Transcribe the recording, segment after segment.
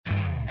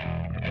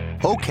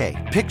Okay,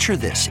 picture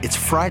this. It's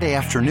Friday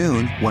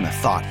afternoon when a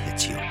thought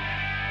hits you.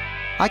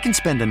 I can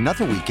spend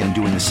another weekend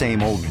doing the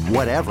same old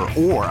whatever,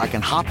 or I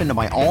can hop into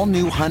my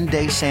all-new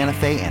Hyundai Santa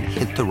Fe and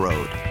hit the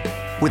road.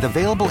 With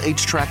available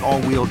H-Track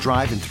all-wheel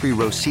drive and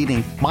 3-row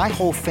seating, my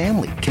whole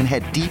family can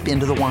head deep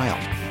into the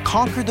wild.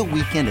 Conquer the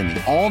weekend in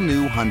the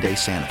all-new Hyundai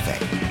Santa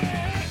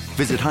Fe.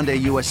 Visit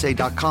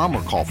HyundaiUSA.com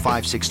or call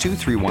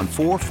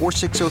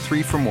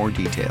 562-314-4603 for more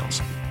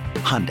details.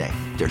 Hyundai,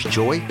 there's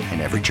joy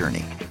in every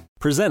journey.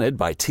 Presented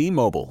by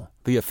T-Mobile,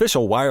 the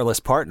official wireless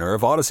partner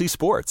of Odyssey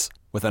Sports.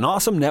 With an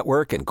awesome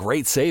network and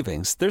great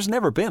savings, there's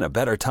never been a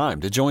better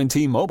time to join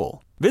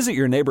T-Mobile. Visit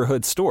your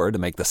neighborhood store to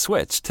make the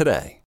switch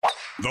today.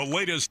 The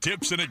latest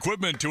tips and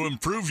equipment to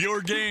improve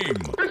your game.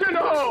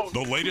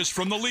 The latest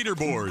from the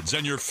leaderboards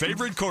and your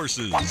favorite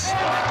courses.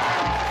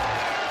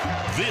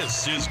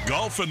 This is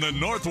Golf in the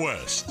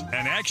Northwest,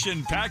 an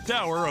action-packed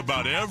hour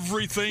about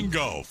everything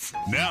golf.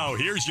 Now,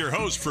 here's your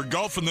host for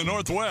Golf in the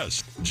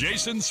Northwest,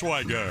 Jason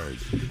Swigard.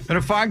 And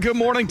a fine good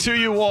morning to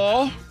you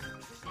all.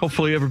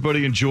 Hopefully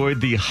everybody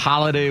enjoyed the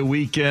holiday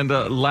weekend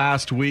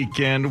last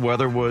weekend.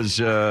 Weather was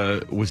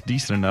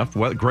decent enough.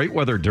 Great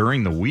weather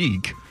during the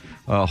week.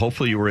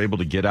 Hopefully you were able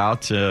to get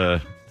out,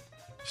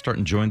 start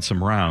enjoying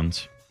some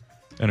rounds.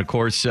 And, of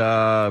course,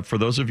 for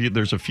those of you,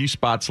 there's a few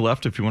spots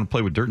left if you want to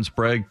play with Dirt and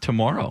Sprague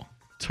tomorrow.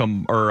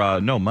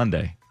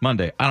 Monday.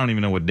 Monday. I don't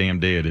even know what damn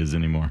day it is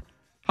anymore.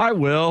 Hi,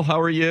 Will.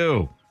 How are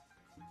you?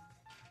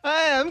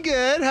 Hi, I'm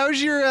good. How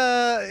was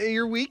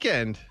your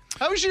weekend?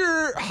 How was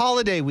your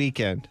holiday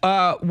weekend?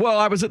 Well,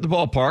 I was at the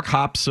ballpark.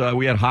 Hops.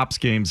 We had Hops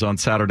games on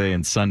Saturday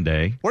and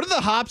Sunday. What did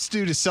the Hops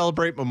do to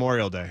celebrate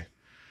Memorial Day?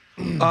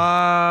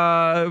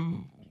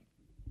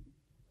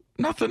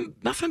 Nothing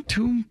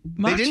too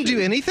much. They didn't do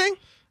anything?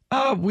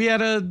 We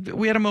had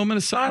a moment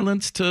of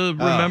silence to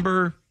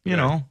remember, you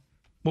know,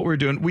 what we were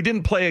doing. We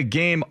didn't play a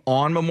game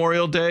on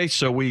Memorial Day,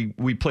 so we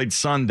played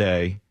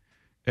Sunday,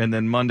 and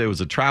then Monday was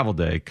a travel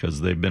day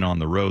because they've been on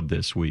the road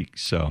this week.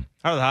 So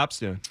how are the Hops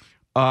doing?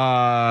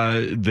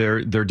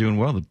 They're doing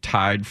well. They're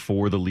tied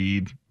for the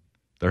lead.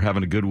 They're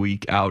having a good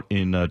week out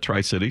in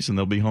Tri-Cities, and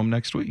they'll be home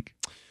next week.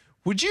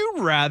 Would you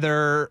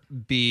rather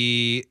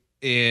be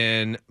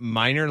in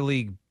minor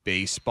league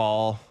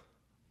baseball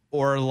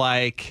or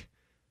like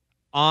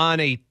on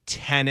a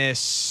tennis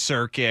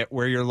circuit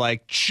where you're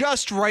like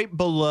just right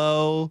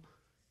below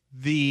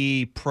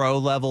the pro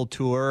level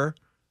tour,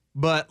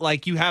 but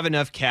like you have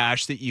enough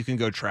cash that you can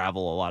go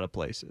travel a lot of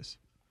places?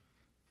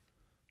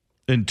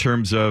 In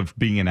terms of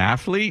being an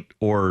athlete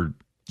or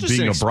Just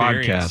being an a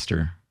experience.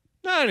 broadcaster?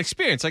 No, an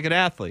experience, like an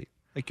athlete.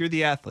 Like you're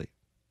the athlete.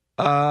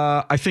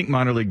 I think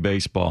minor league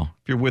baseball.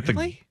 If you're with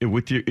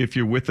if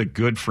you're with a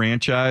good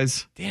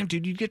franchise. Damn,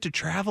 dude, you get to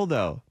travel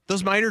though.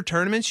 Those minor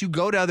tournaments, you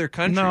go to other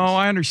countries. No,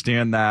 I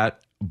understand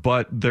that,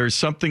 but there's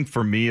something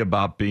for me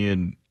about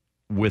being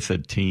with a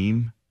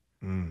team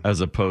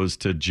as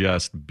opposed to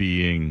just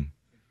being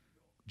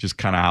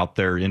kind of out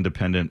there,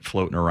 independent,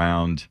 floating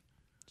around.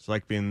 It's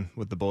like being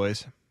with the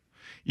boys.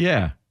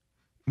 Yeah.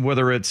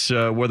 Whether it's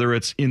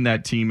in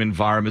that team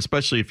environment,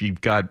 especially if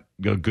you've got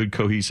a good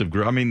cohesive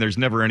group. I mean, there's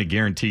never any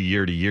guarantee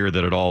year to year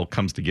that it all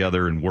comes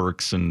together and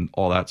works and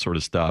all that sort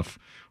of stuff.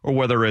 Or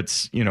whether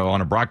it's, you know,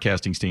 on a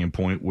broadcasting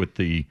standpoint with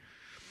the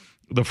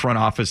front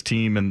office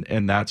team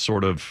and that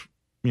sort of,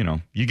 you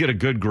know, you get a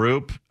good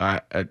group.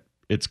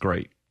 It's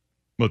great.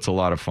 It's a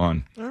lot of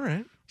fun. All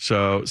right.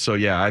 So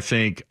yeah, I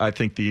think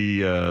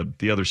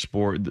the other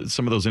sport,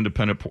 some of those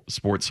independent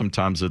sports,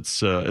 sometimes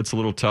it's a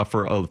little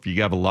tougher. If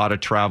you have a lot of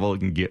travel, it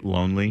can get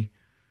lonely.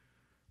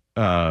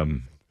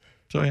 So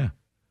yeah,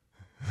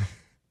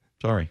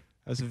 sorry.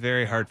 That was a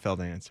very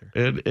heartfelt answer.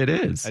 It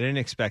is. I didn't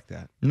expect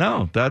that.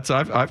 No,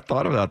 I've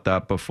thought about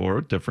that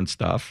before. Different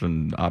stuff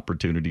and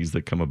opportunities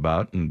that come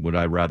about. And would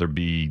I rather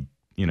be,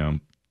 you know,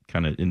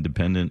 kind of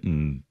independent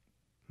and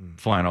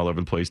flying all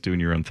over the place doing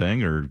your own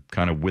thing, or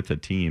kind of with a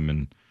team?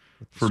 And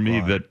for me,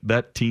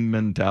 that team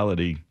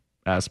mentality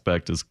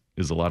aspect is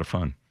a lot of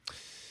fun.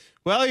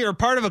 Well, you're a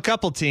part of a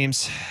couple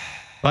teams.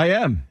 I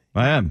am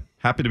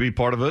happy to be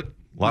part of it.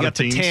 A lot of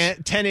teams.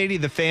 1080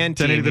 the fan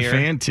team. 1080 the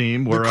fan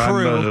team, where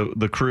I'm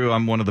the crew.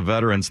 I'm one of the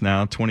veterans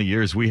now. 20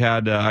 years. We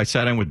had I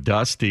sat in with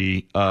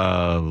Dusty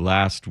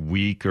last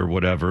week or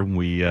whatever.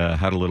 We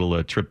had a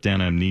little trip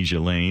down Amnesia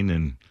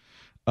Lane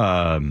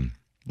and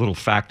little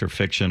fact or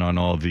fiction on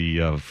all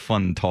the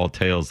fun tall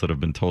tales that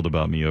have been told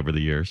about me over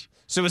the years.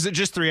 So was it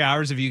just 3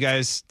 hours of you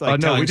guys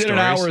like no, we did stories? an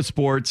hour of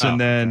sports, and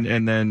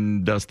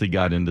then Dusty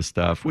got into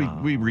stuff. We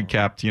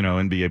recapped, you know,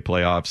 NBA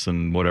playoffs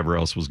and whatever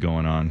else was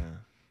going on.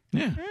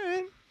 Yeah. All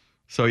right.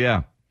 So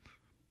yeah.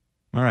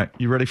 All right,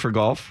 you ready for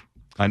golf?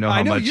 I know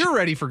much you're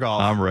ready for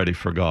golf. I'm ready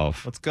for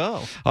golf. Let's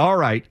go. All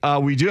right,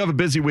 we do have a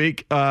busy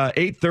week.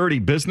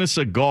 8:30, Business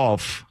of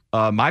Golf.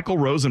 Michael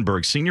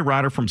Rosenberg, senior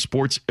writer from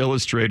Sports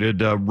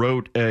Illustrated,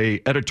 wrote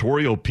a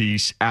editorial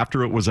piece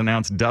after it was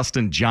announced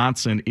Dustin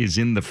Johnson is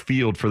in the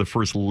field for the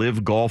first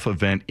live golf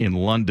event in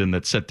London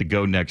that's set to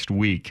go next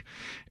week.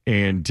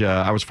 And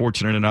I was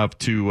fortunate enough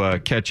to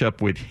catch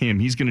up with him.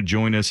 He's going to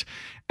join us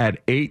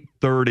at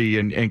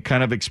 8:30 and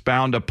kind of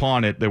expound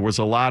upon it. There was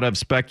a lot of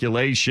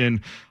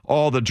speculation,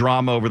 all the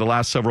drama over the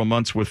last several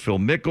months with Phil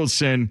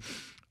Mickelson.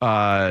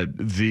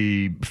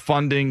 The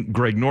funding,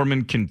 Greg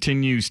Norman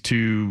continues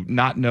to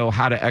not know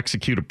how to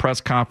execute a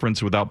press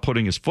conference without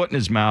putting his foot in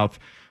his mouth.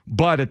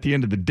 But at the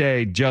end of the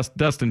day, just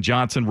Dustin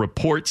Johnson,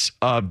 reports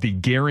of the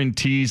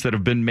guarantees that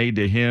have been made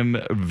to him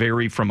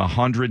vary from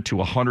 $100 to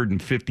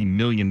 $150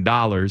 million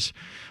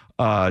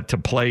to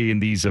play in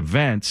these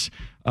events.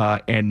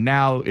 And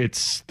now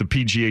it's the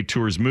PGA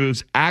Tour's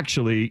moves.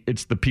 Actually,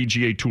 it's the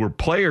PGA Tour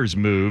players'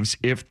 moves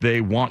if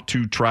they want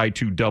to try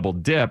to double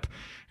dip.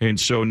 And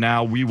so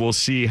now we will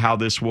see how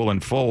this will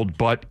unfold,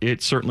 but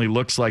it certainly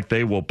looks like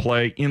they will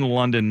play in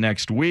London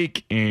next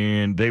week,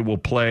 and they will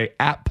play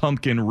at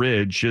Pumpkin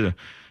Ridge in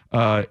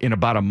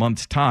about a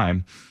month's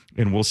time.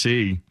 And we'll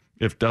see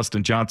if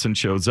Dustin Johnson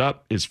shows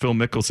up. Is Phil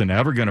Mickelson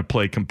ever going to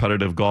play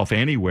competitive golf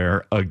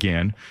anywhere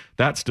again?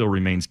 That still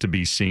remains to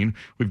be seen.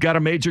 We've got a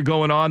major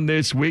going on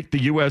this week,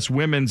 the U.S.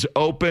 Women's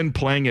Open,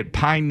 playing at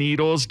Pine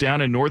Needles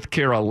down in North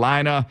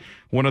Carolina,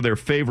 one of their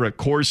favorite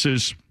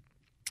courses.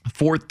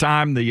 Fourth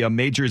time the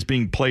major is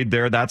being played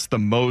there. That's the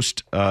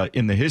most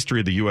in the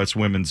history of the U.S.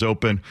 Women's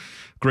Open.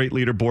 Great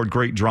leaderboard,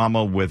 great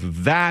drama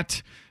with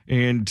that,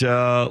 and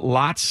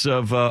lots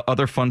of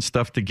other fun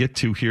stuff to get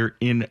to here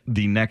in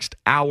the next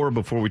hour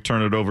before we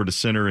turn it over to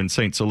Sinner and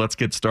Saint. So let's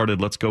get started.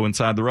 Let's go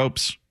inside the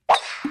ropes.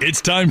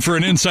 It's time for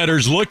an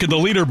insider's look at the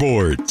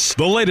leaderboards,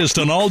 the latest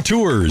on all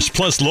tours,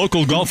 plus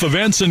local golf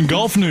events and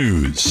golf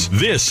news.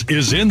 This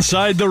is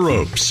Inside the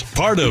Ropes,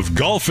 part of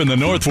Golf in the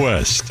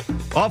Northwest.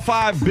 All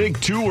 5 big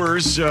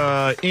tours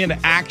in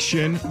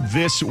action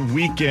this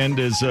weekend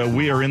as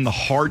we are in the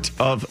heart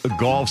of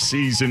golf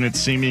season. It's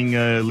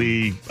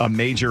seemingly a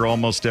major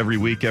almost every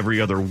week,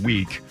 every other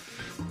week.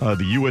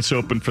 The U.S.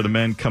 Open for the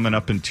men coming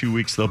up in 2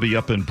 weeks. They'll be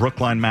up in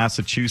Brookline,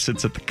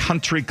 Massachusetts at the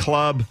Country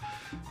Club.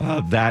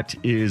 That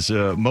is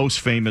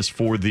most famous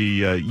for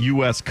the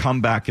U.S.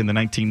 comeback in the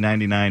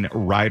 1999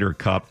 Ryder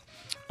Cup.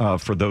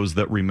 For those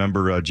that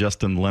remember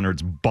Justin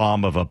Leonard's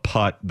bomb of a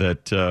putt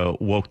that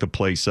woke the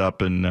place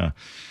up and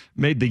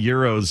made the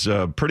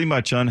Euros pretty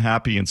much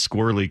unhappy and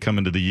squirrely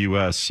coming to the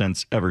U.S.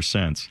 ever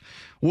since.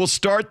 We'll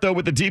start, though,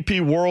 with the DP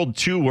World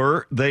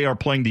Tour. They are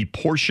playing the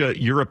Porsche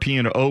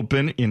European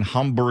Open in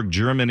Hamburg,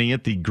 Germany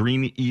at the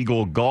Green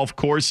Eagle Golf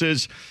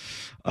Courses.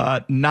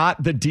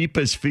 Not the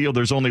deepest field.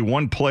 There's only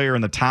one player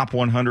in the top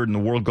 100 in the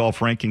world golf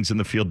rankings in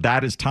the field.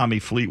 That is Tommy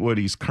Fleetwood.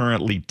 He's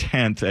currently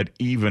 10th at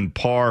even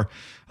par.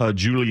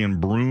 Julian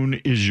Brun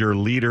is your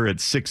leader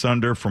at 6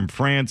 under from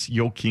France.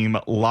 Joachim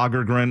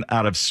Lagergren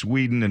out of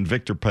Sweden and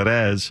Victor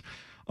Perez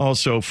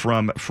also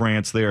from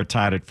France. They are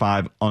tied at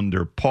 5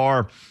 under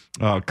par.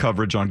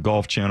 Coverage on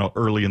Golf Channel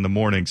early in the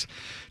mornings.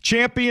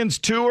 Champions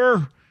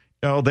Tour.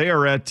 They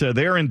are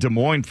in Des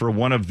Moines for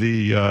one of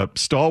the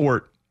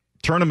stalwart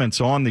tournaments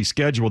on the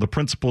schedule, the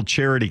Principal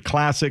Charity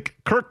Classic.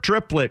 Kirk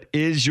Triplett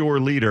is your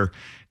leader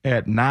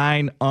at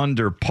 9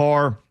 under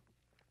par.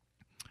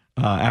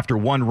 After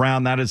one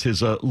round, that is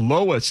his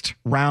lowest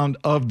round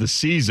of the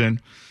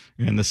season,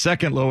 and the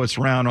second lowest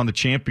round on the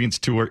Champions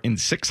Tour in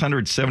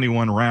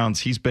 671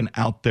 rounds. He's been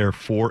out there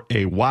for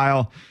a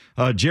while.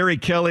 Jerry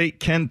Kelly,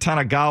 Ken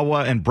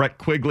Tanagawa, and Brett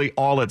Quigley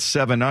all at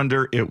 7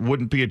 under. It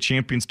wouldn't be a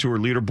Champions Tour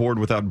leaderboard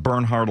without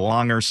Bernhard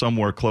Langer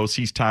somewhere close.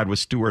 He's tied with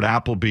Stuart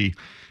Appleby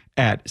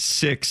at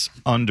 6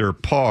 under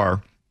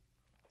par.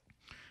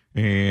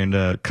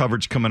 And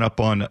coverage coming up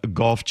on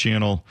Golf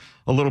Channel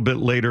a little bit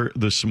later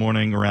this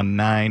morning around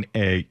 9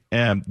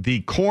 a.m.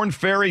 The Korn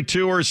Ferry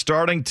Tour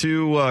starting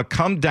to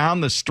come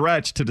down the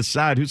stretch to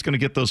decide who's going to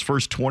get those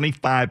first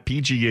 25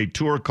 PGA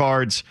Tour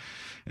cards.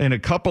 And a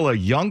couple of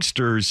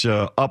youngsters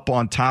up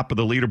on top of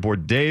the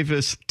leaderboard.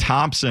 Davis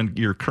Thompson,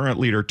 your current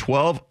leader,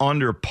 12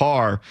 under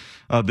par.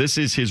 This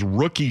is his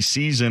rookie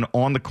season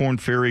on the Korn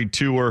Ferry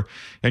Tour.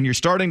 And you're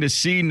starting to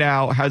see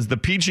now, as the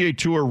PGA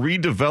Tour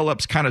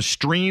redevelops, kind of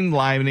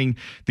streamlining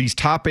these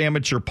top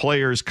amateur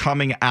players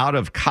coming out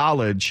of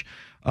college.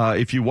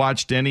 If you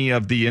watched any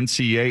of the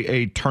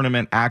NCAA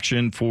tournament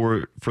action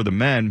for the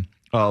men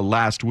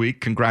last week,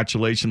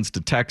 congratulations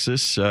to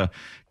Texas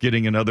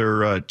getting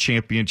another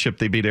championship.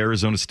 They beat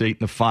Arizona State in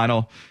the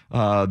final.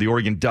 The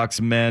Oregon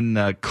Ducks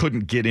men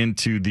couldn't get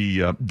into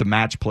the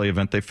match play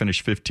event. They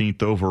finished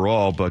 15th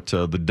overall, but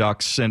the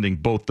Ducks sending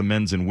both the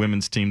men's and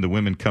women's team, the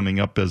women coming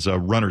up as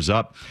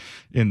runners-up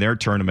in their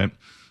tournament.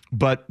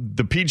 But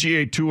the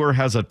PGA Tour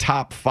has a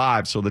top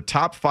 5. So the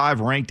top 5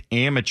 ranked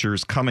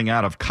amateurs coming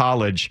out of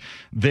college,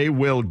 they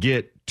will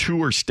get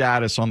tour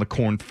status on the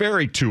Korn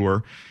Ferry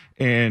Tour,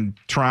 and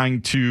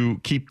trying to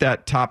keep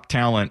that top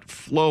talent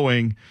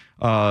flowing,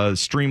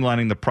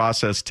 streamlining the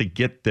process to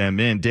get them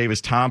in.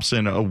 Davis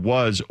Thompson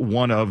was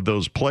one of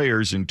those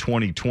players in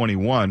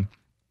 2021.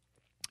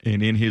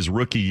 And in his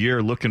rookie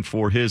year, looking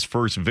for his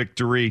first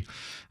victory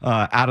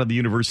out of the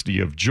University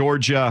of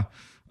Georgia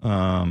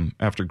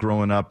after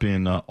growing up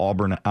in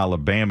Auburn,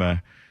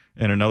 Alabama.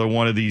 And another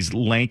one of these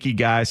lanky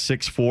guys,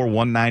 6'4",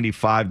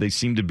 195. They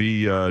seem to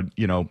be,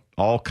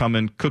 all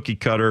coming cookie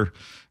cutter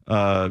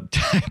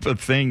type of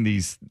thing.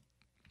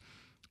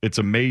 It's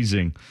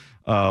amazing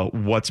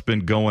what's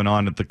been going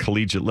on at the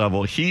collegiate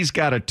level. He's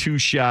got a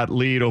 2-shot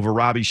lead over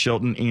Robbie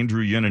Shelton,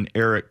 Andrew Yin, and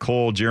Eric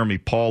Cole. Jeremy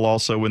Paul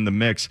also in the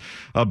mix.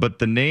 But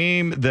the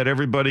name that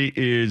everybody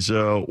is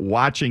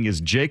watching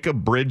is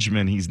Jacob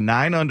Bridgman. He's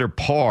 9 under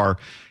par.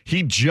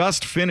 He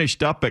just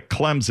finished up at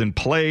Clemson,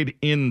 played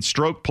in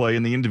stroke play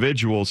in the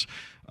individuals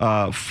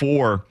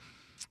for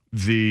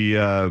the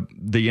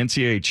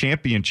NCAA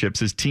championships.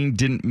 His team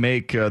didn't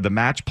make the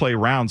match play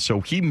round,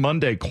 so he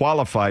Monday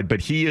qualified,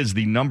 but he is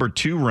the number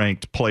 2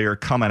 ranked player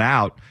coming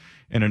out,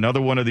 and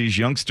another one of these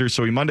youngsters.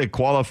 So he Monday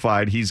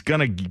qualified. He's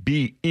going to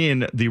be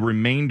in the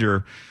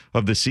remainder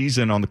of the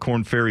season on the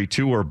Korn Ferry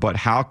Tour, but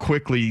how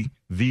quickly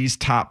these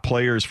top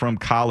players from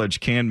college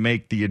can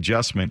make the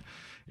adjustment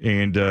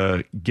and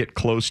get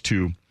close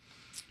to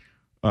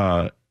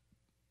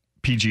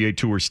PGA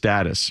Tour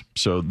status.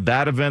 So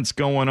that event's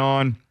going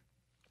on.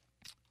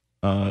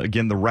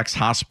 Again, the Rex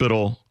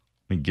Hospital,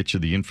 let me get you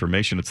the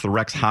information. It's the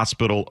Rex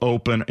Hospital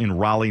Open in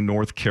Raleigh,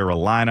 North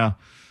Carolina.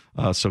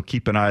 So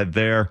keep an eye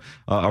there.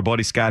 Our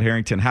buddy Scott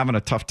Harrington having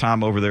a tough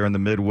time over there in the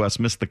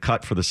Midwest. Missed the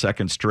cut for the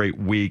second straight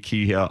week.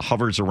 He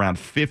hovers around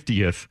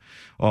 50th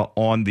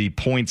on the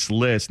points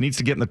list. Needs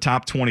to get in the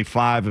top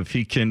 25 if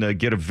he can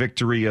get a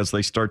victory as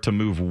they start to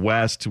move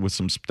west with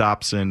some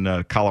stops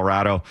in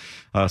Colorado,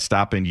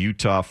 stop in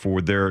Utah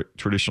for their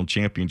traditional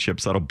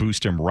championships. That'll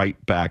boost him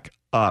right back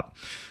up.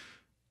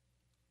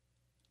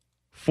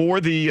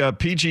 For the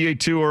PGA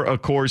Tour,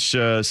 of course,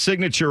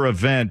 signature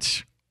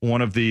event,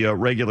 one of the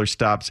regular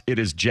stops, it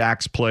is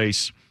Jack's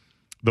Place,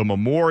 the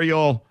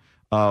Memorial,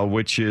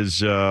 which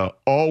is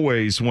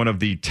always one of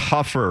the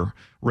tougher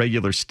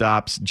regular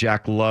stops.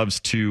 Jack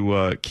loves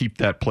to keep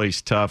that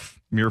place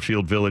tough.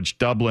 Muirfield Village,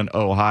 Dublin,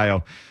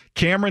 Ohio.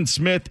 Cameron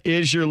Smith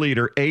is your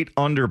leader, 8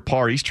 under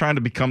par. He's trying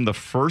to become the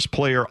first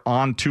player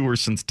on tour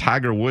since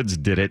Tiger Woods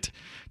did it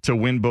to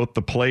win both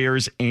the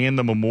Players and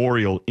the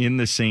Memorial in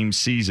the same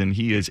season.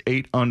 He is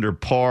 8 under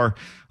par.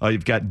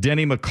 You've got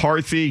Denny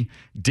McCarthy,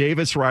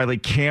 Davis Riley,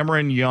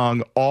 Cameron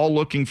Young, all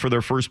looking for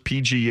their first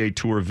PGA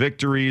Tour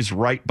victories.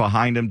 Right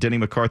behind him, Denny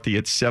McCarthy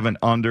at 7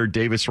 under,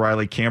 Davis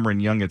Riley, Cameron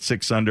Young at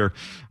 6 under.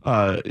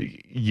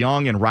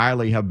 Young and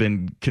Riley have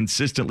been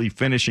consistently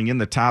finishing in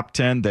the top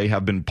 10. They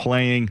have been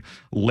playing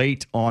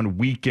late on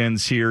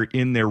weekends here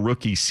in their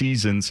rookie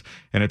seasons,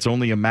 and it's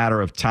only a matter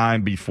of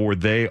time before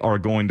they are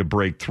going to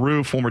break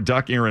through. Former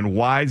Duck Aaron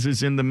Wise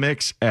is in the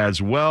mix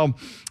as well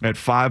at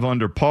 5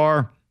 under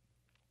par,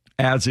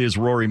 as is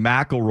Rory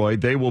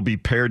McIlroy. They will be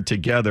paired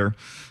together,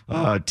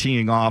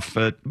 teeing off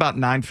at about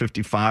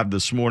 9:55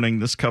 this morning.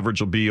 This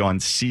coverage will be on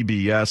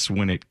CBS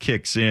when it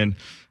kicks in.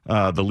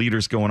 The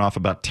leaders going off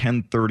about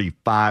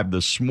 10:35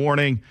 this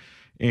morning.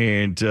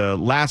 And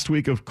last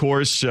week, of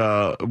course,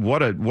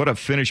 what a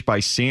finish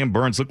by Sam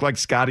Burns. Looked like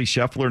Scotty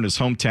Scheffler in his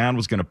hometown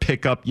was going to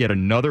pick up yet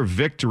another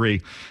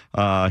victory.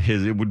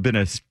 It would have been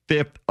his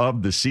 5th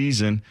of the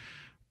season,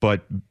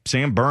 but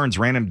Sam Burns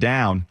ran him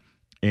down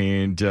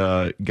and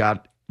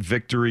got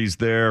victories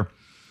there.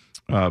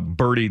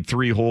 Birdied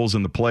 3 holes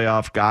in the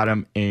playoff, got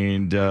him,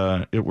 and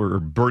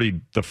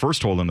birdied the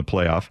first hole in the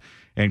playoff,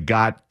 and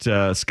got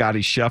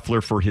Scotty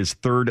Scheffler for his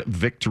 3rd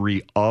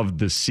victory of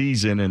the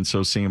season. And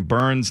so Sam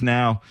Burns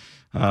now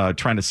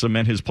trying to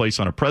cement his place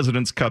on a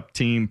President's Cup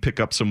team, pick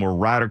up some more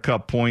Ryder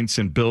Cup points,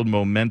 and build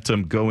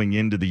momentum going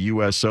into the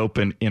U.S.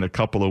 Open in a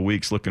couple of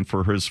weeks, looking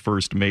for his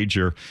first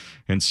major.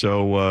 And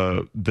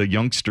so the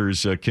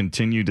youngsters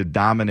continue to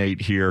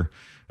dominate here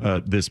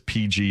this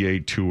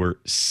PGA Tour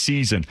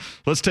season.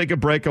 Let's take a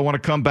break. I want to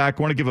come back.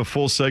 I want to give a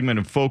full segment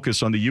and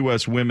focus on the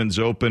U.S. Women's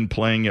Open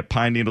playing at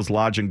Pine Needles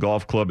Lodge and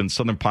Golf Club in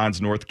Southern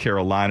Pines, North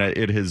Carolina.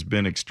 It has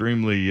been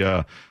extremely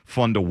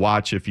fun to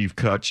watch if you've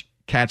caught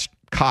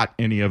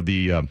any of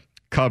the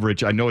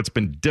coverage. I know it's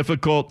been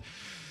difficult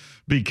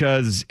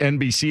because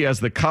NBC has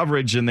the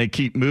coverage and they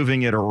keep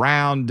moving it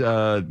around.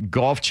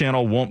 Golf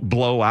Channel won't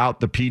blow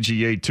out the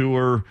PGA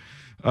Tour.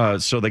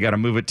 So they got to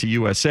move it to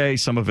USA.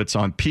 Some of it's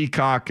on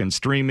Peacock and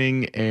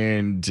streaming,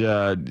 and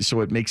so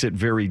it makes it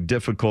very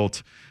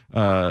difficult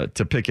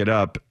to pick it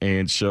up.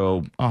 And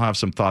so I'll have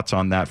some thoughts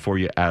on that for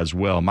you as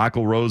well.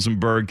 Michael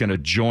Rosenberg going to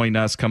join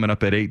us coming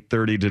up at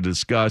 8:30 to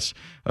discuss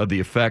the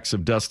effects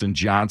of Dustin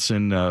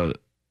Johnson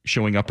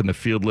showing up in the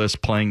field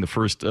list, playing the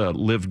first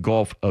Live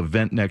Golf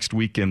event next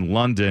week in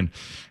London,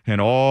 and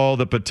all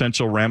the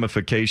potential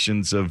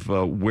ramifications of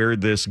where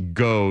this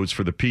goes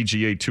for the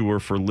PGA Tour,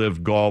 for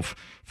Live Golf,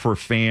 for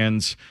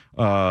fans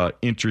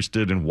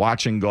interested in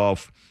watching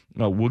golf.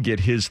 We'll get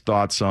his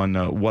thoughts on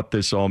what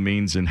this all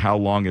means and how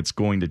long it's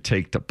going to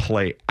take to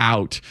play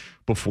out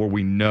before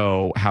we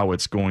know how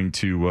it's going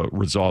to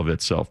resolve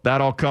itself.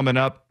 That all coming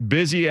up.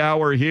 Busy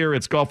hour here.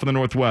 It's Golf in the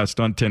Northwest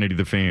on 1080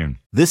 The Fan.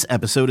 This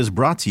episode is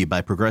brought to you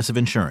by Progressive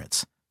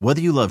Insurance. Whether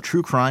you love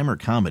true crime or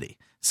comedy,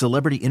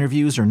 celebrity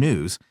interviews or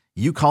news,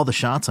 you call the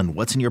shots on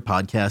what's in your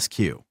podcast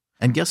queue.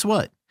 And guess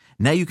what?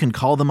 Now you can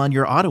call them on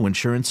your auto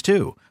insurance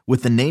too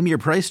with the Name Your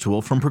Price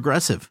tool from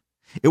Progressive.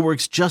 It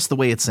works just the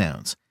way it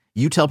sounds.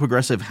 You tell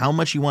Progressive how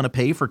much you want to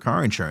pay for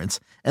car insurance,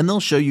 and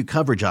they'll show you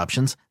coverage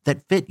options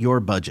that fit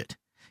your budget.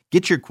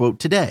 Get your quote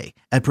today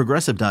at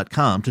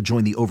Progressive.com to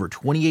join the over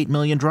 28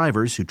 million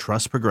drivers who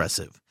trust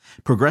Progressive.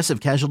 Progressive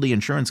Casualty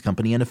Insurance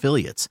Company and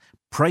Affiliates.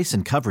 Price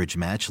and coverage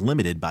match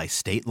limited by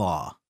state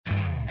law.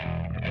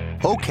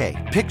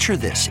 Okay, picture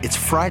this. It's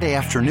Friday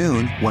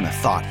afternoon when a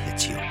thought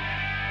hits you.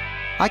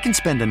 I can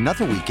spend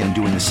another weekend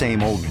doing the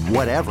same old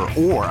whatever,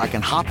 or I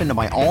can hop into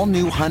my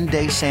all-new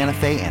Hyundai Santa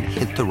Fe and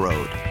hit the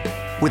road.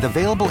 With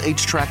available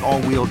H-Track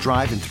all-wheel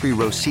drive and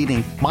 3-row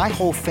seating, my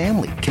whole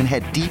family can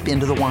head deep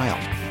into the wild.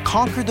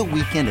 Conquer the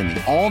weekend in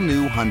the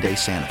all-new Hyundai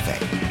Santa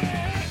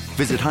Fe.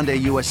 Visit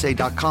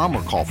HyundaiUSA.com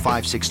or call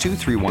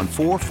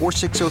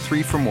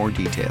 562-314-4603 for more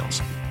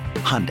details.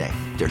 Hyundai,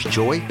 there's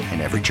joy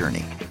in every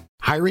journey.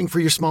 Hiring for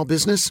your small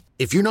business?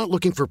 If you're not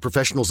looking for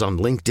professionals on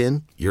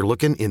LinkedIn, you're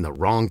looking in the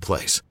wrong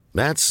place.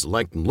 That's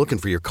like looking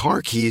for your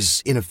car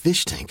keys in a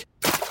fish tank.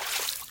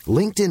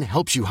 LinkedIn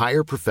helps you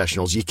hire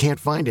professionals you can't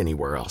find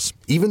anywhere else,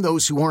 even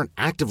those who aren't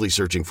actively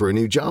searching for a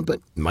new job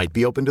but might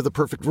be open to the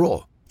perfect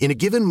role. In a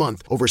given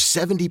month, over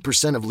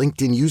 70% of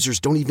LinkedIn users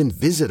don't even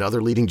visit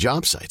other leading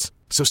job sites.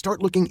 So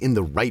start looking in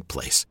the right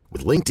place.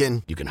 With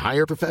LinkedIn, you can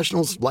hire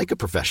professionals like a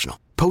professional.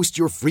 Post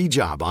your free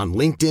job on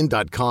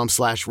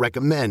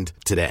linkedin.com/recommend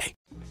today.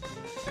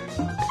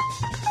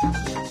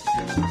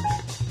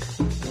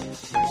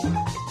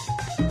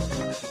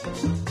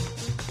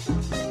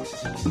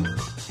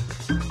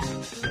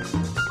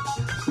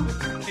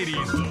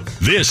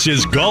 This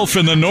is Golf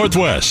in the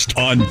Northwest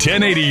on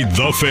 1080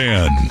 The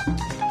Fan.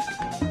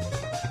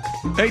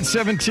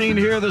 8:17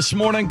 here this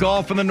morning,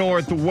 Golf in the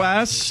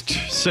Northwest.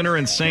 Center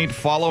and Saint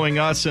following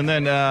us, and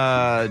then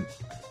a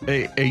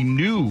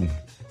new.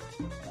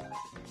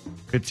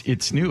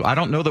 It's new. I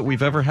don't know that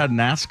we've ever had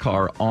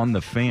NASCAR on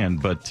the Fan,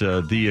 but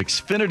the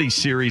Xfinity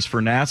Series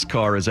for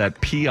NASCAR is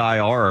at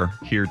PIR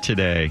here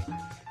today.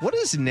 What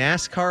is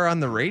NASCAR on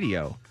the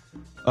radio?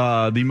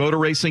 The Motor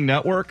Racing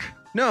Network.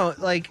 No,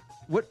 like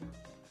what?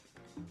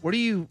 What are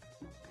you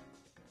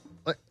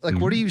like?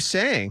 What are you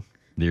saying?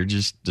 They're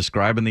just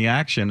describing the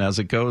action as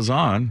it goes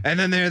on. And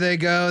then there they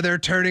go. They're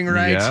turning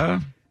right. Yeah.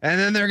 And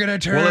then they're going to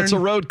turn. Well, it's a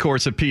road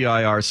course at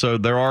PIR, so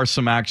there are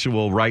some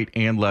actual right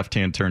and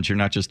left-hand turns. You're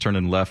not just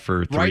turning left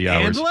for 3 hours.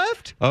 Right and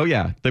left? Oh,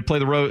 yeah. They play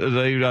the road.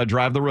 They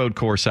drive the road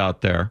course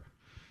out there.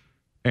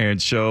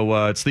 And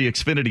so it's the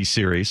Xfinity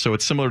Series, so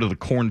it's similar to the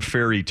Korn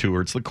Ferry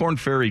Tour. It's the Korn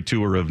Ferry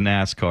Tour of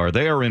NASCAR.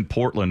 They are in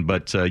Portland,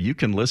 but you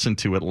can listen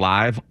to it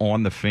live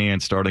on the Fan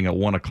starting at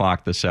 1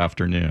 o'clock this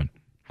afternoon.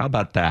 How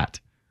about that?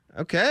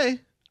 Okay.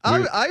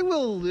 I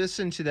will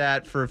listen to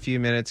that for a few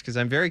minutes because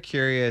I'm very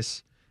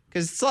curious,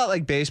 because it's a lot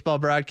like baseball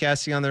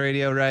broadcasting on the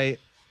radio, right?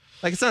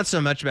 Like, it's not so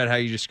much about how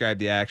you describe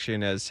the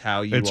action as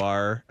how you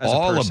are as a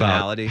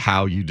personality. All about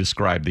how you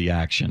describe the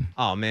action.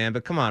 Oh, man,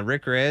 but come on,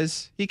 Rick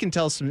Reyes, he can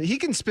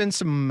spin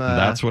some.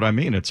 That's what I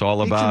mean. It's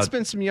all about. He can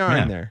spin some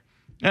yarn there.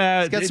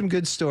 He's got some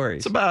good stories.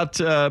 It's about,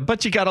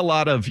 but you got a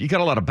lot of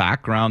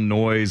background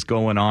noise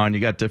going on.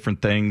 You got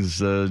different things.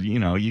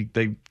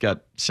 They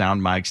got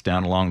sound mics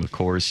down along the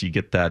course. You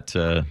get that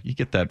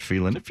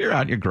feeling. If you're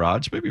out in your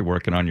garage, maybe you're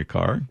working on your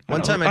car. I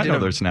know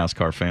there's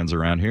NASCAR fans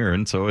around here,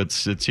 and so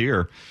it's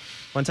here.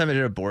 One time I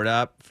did a board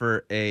op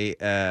for a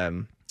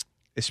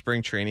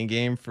spring training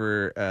game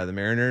for the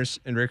Mariners,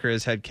 and Rick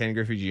Reyes had Ken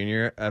Griffey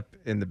Jr. up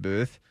in the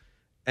booth,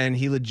 and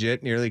he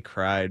legit nearly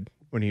cried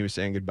when he was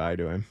saying goodbye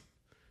to him.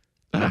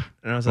 And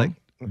I was like,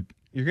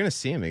 "You're gonna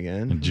see him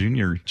again." And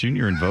Junior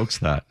invokes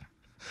that.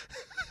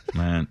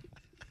 Man,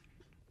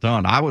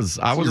 Don, I was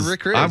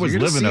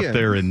living up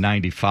there in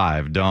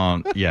 '95.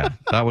 Don, yeah,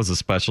 that was a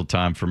special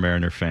time for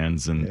Mariner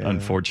fans, and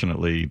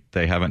unfortunately,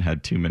 they haven't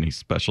had too many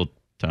special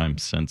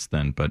times since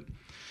then. But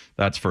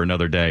that's for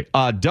another day.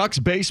 Ducks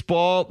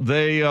baseball,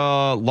 they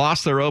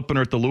lost their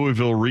opener at the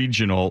Louisville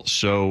Regional,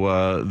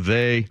 so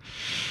they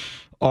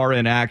are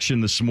in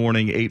action this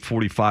morning,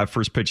 8:45,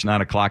 first pitch,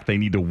 9 o'clock. They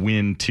need to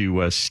win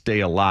to stay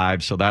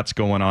alive, so that's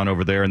going on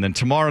over there. And then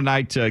tomorrow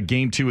night,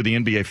 Game 2 of the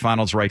NBA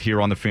Finals right here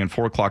on the Fan,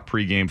 4 o'clock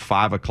pregame,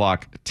 5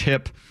 o'clock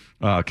tip.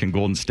 Can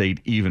Golden State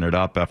even it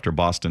up after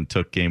Boston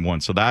took Game 1?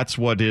 So that's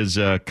what is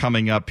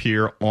coming up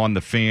here on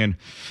the Fan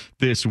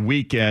this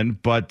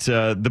weekend. But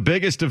the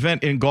biggest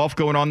event in golf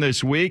going on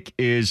this week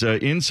is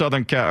in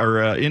Southern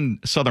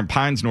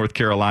Pines, North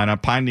Carolina,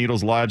 Pine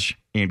Needles Lodge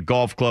and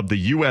Golf Club, the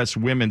U.S.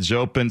 Women's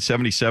Open,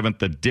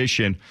 77th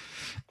edition.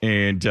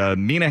 And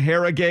Mina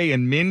Haragay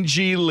and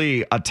Minjee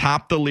Lee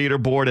atop the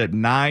leaderboard at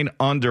 9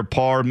 under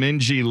par.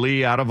 Minjee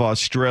Lee out of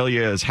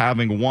Australia is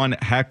having one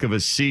heck of a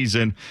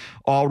season.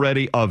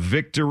 Already a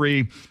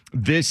victory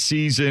this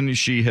season.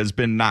 She has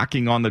been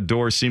knocking on the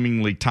door,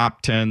 seemingly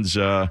top tens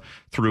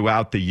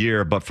throughout the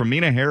year. But for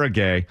Mina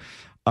Haragay,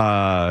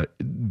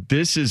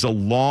 this is a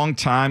long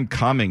time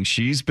coming.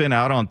 She's been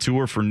out on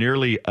tour for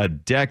nearly a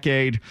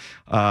decade,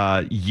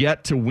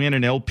 yet to win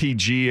an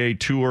LPGA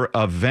Tour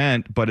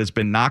event, but has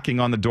been knocking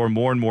on the door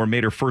more and more.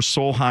 Made her first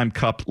Solheim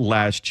Cup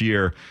last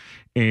year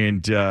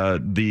And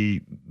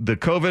the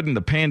COVID and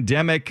the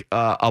pandemic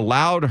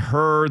allowed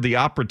her the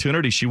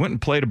opportunity. She went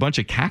and played a bunch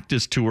of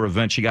Cactus Tour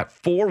events. She got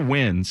 4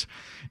 wins.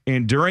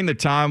 And during the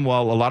time,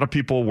 while a lot of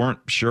people weren't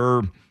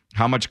sure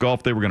how much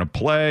golf they were going to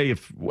play,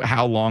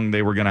 how long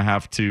they were going to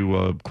have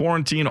to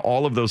quarantine,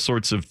 all of those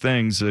sorts of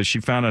things, she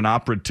found an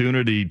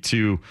opportunity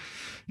to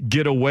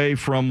get away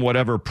from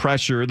whatever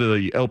pressure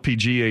the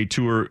LPGA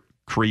Tour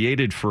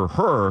created for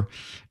her,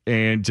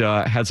 and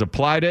has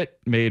applied it,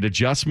 made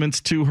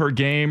adjustments to her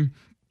game,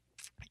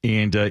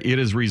 and it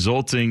is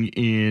resulting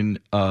in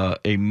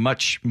a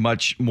much,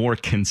 much more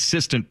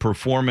consistent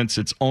performance.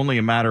 It's only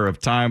a matter of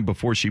time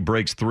before she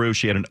breaks through.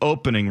 She had an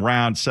opening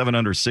round, 7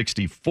 under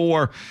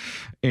 64,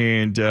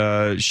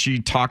 and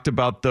she talked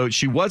about those.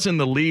 She was in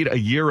the lead a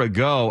year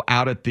ago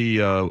out at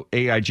the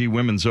AIG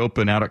Women's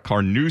Open out at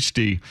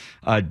Carnoustie.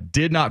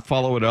 Did not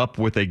follow it up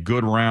with a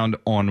good round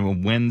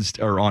on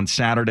Wednesday or on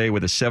Saturday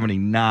with a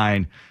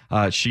 79.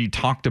 She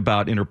talked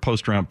about in her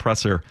post-round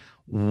presser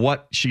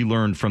what she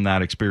learned from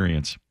that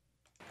experience.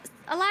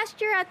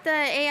 Last year at the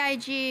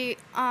AIG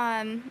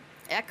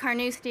at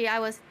Carnoustie, I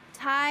was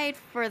tied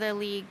for the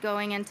lead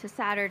going into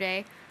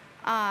Saturday,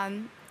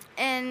 and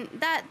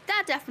that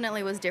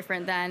definitely was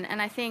different then.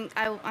 And I think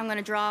I'm going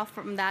to draw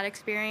from that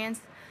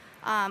experience.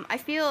 I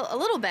feel a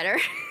little better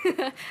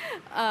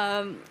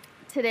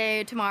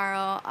today,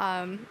 tomorrow.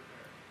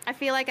 I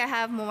feel like I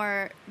have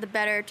the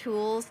better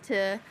tools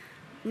to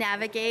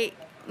navigate,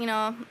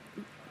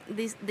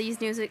 these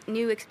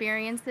new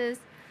experiences.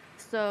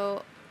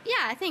 So yeah,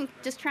 I think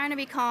just trying to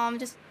be calm,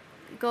 just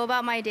go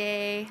about my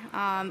day.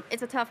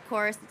 It's a tough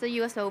course. It's a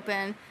U.S.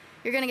 Open.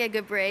 You're going to get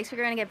good breaks.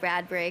 You're going to get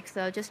bad breaks.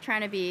 So just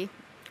trying to be,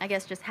 I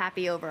guess, just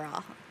happy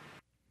overall.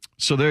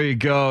 So there you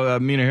go.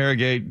 Mina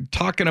Harrogate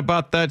talking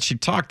about that. She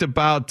talked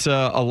about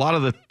a lot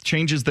of the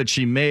changes that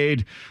she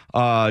made,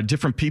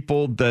 different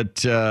people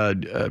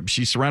that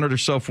she surrounded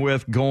herself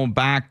with, going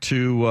back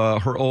to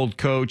her old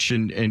coach,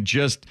 and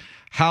just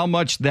how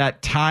much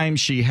that time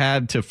she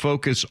had to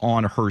focus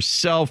on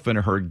herself and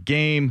her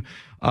game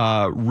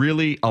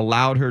really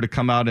allowed her to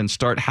come out and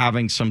start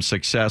having some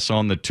success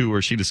on the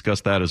tour. She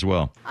discussed that as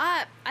well.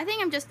 I think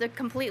I'm just a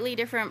completely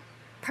different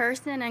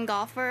person and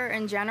golfer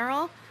in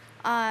general.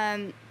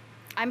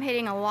 I'm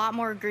hitting a lot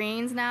more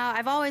greens now.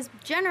 I've always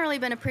generally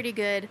been a pretty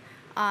good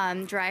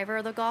driver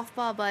of the golf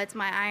ball, but it's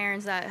my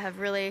irons that have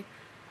really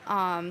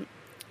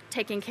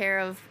taken care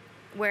of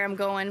where I'm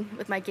going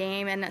with my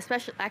game, and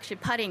especially actually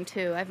putting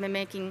too. I've been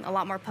making a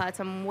lot more putts.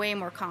 I'm way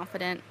more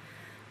confident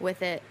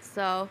with it.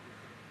 So,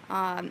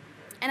 and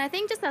I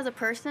think just as a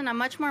person, I'm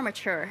much more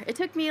mature. It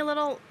took me a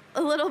little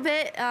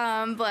bit,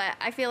 but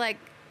I feel like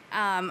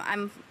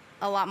I'm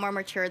a lot more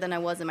mature than I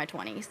was in my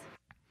 20s.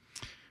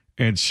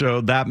 And so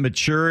that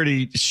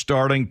maturity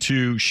starting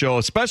to show,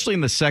 especially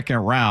in the second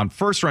round.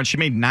 First round, she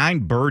made 9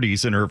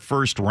 birdies in her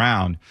first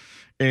round,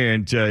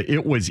 and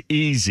it was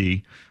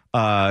easy.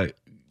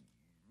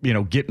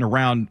 Getting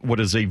around what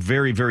is a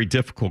very, very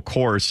difficult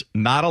course.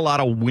 Not a lot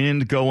of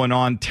wind going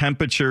on.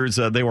 Temperatures,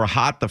 they were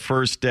hot the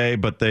first day,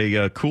 but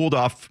they cooled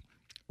off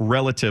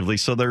relatively.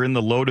 So they're in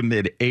the low to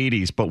mid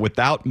 80s, but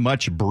without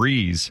much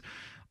breeze.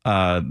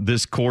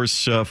 This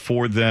course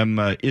for them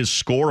is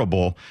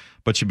scoreable,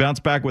 but she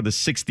bounced back with a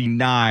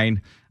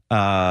 69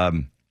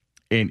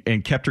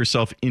 and kept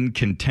herself in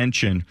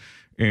contention.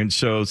 And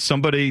so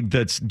somebody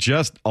that's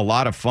just a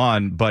lot of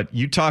fun, but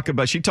she talked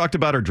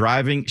about her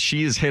driving.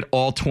 She has hit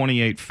all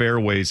 28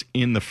 fairways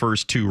in the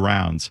first 2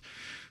 rounds.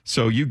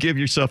 So you give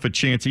yourself a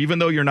chance, even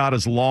though you're not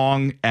as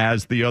long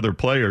as the other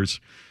players,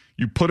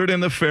 you put it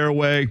in the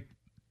fairway,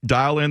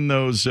 dial in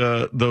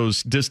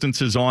those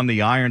distances on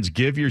the irons,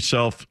 give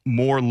yourself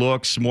more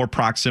looks, more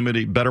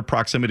proximity, better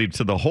proximity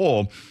to the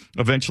hole.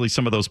 Eventually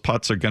some of those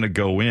putts are going to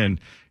go in.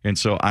 And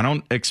so I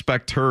don't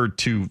expect her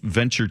to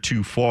venture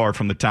too far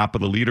from the top of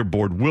the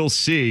leaderboard. We'll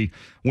see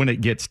when it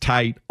gets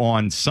tight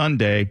on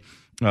Sunday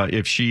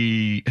if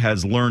she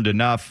has learned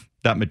enough.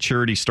 That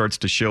maturity starts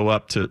to show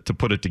up to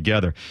put it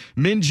together.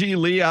 Minjee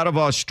Lee out of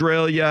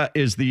Australia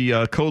is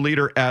the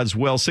co-leader as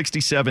well,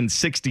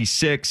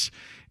 67-66.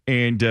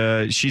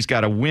 And she's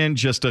got a win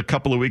just a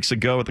couple of weeks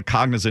ago at the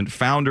Cognizant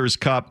Founders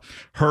Cup.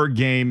 Her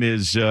game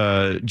is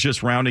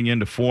just rounding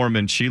into form,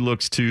 and she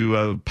looks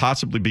to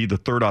possibly be the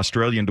 3rd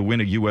Australian to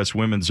win a U.S.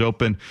 Women's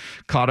Open.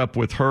 Caught up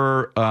with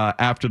her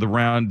after the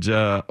round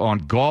on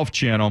Golf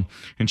Channel,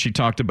 and she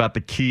talked about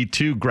the key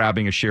to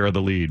grabbing a share of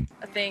the lead.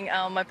 I think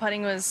my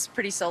putting was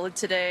pretty solid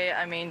today.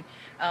 I mean,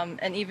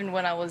 and even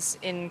when I was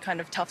in kind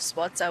of tough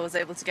spots, I was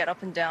able to get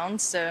up and down.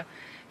 So,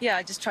 yeah,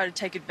 I just try to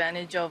take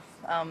advantage of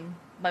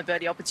my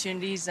birdie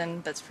opportunities,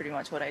 and that's pretty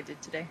much what I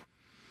did today.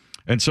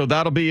 And so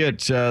that'll be it.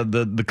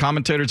 The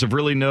commentators have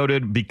really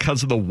noted,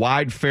 because of the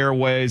wide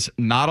fairways,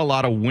 not a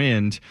lot of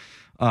wind,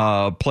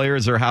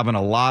 players are having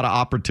a lot of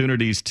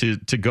opportunities to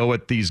go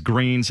at these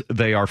greens.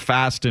 They are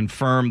fast and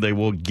firm. They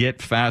will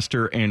get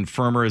faster and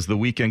firmer as the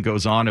weekend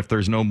goes on if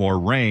there's no more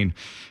rain.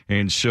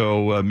 And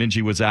so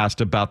Minjee was asked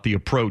about the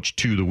approach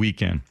to the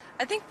weekend.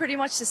 I think pretty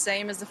much the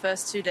same as the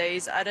first 2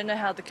 days. I don't know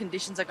how the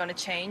conditions are going to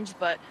change,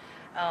 but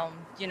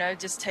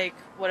just take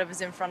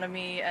whatever's in front of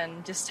me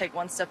and just take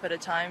one step at a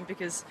time,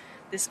 because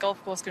this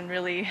golf course can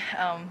really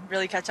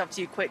catch up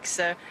to you quick.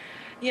 So,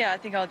 yeah, I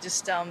think I'll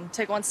just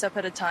take one step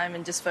at a time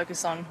and just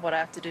focus on what I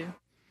have to do.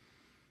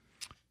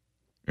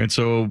 And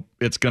so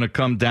it's going to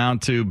come down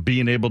to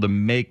being able to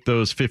make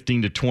those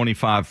 15 to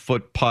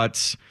 25-foot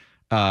putts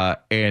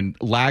and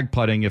lag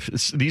putting.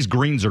 These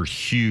greens are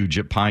huge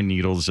at Pine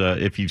Needles,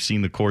 if you've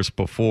seen the course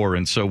before.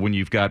 And so when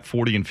you've got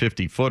 40 and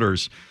 50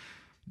 footers,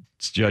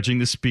 judging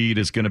the speed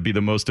is going to be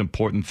the most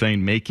important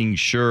thing, making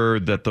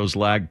sure that those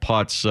lag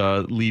putts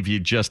leave you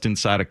just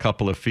inside a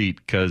couple of feet,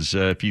 because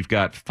if you've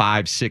got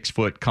 5-6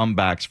 foot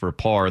comebacks for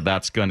par,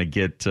 that's going to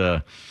get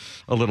a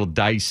little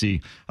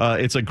dicey.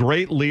 It's a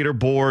great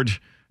leaderboard.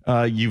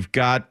 You've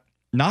got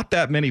not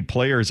that many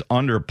players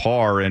under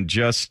par, and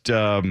just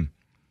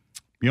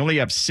you only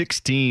have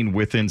 16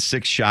 within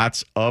 6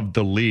 shots of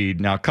the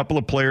lead. Now, a couple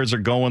of players are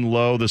going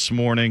low this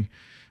morning.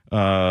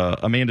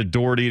 Amanda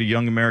Doherty, the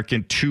young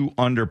American, 2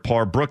 under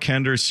par. Brooke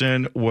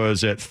Henderson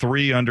was at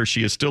 3 under.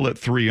 She is still at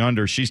 3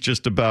 under. She's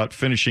just about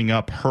finishing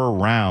up her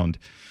round.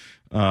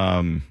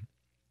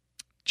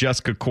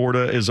 Jessica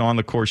Korda is on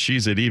the course.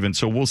 She's at even.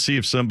 So we'll see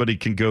if somebody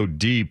can go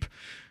deep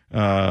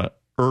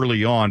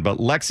early on. But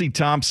Lexi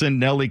Thompson,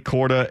 Nelly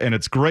Korda, and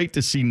it's great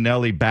to see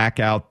Nelly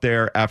back out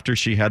there after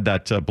she had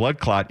that blood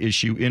clot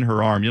issue in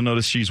her arm. You'll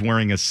notice she's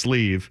wearing a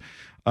sleeve.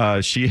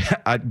 I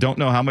don't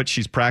know how much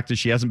she's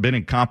practiced. She hasn't been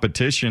in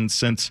competition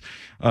since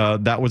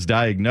that was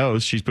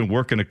diagnosed. She's been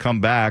working to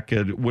come back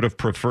and would have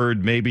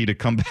preferred maybe to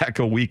come back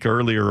a week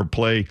earlier or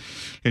play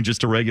in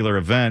just a regular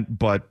event,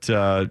 but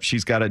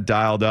she's got it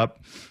dialed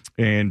up,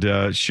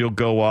 and she'll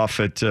go off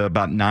at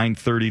about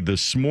 9:30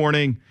 this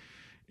morning.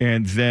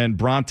 And then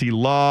Bronte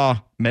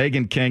Law,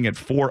 Megan King at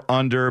 4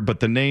 under, but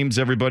the names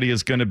everybody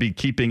is going to be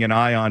keeping an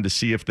eye on to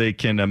see if they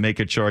can make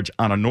a charge.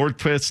 Anna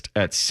Nordqvist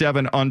at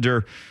 7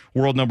 under,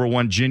 world number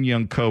 1 Jin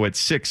Young Ko at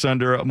 6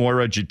 under,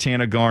 Moira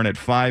Jitanagarn at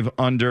 5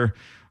 under,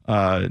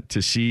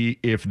 to see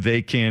if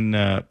they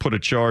can put a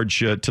charge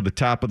to the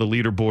top of the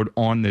leaderboard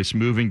on this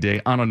moving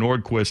day. Anna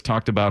Nordqvist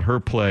talked about her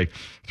play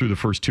through the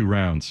first 2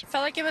 rounds.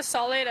 Felt like it was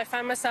solid. I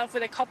found myself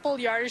with a couple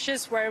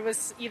yardages where it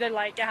was either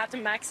like I had to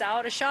max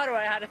out a shot or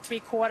I had a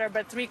 3/4,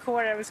 but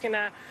 3/4 I was going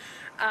to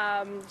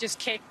just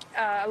kick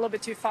a little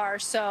bit too far.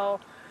 So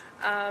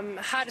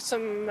had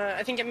some,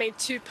 I think I made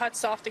 2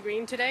 putts off the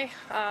green today,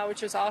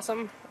 which was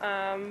awesome.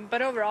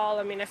 But overall,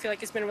 I mean, I feel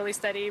like it's been really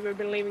steady. We've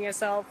been leaving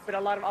ourselves with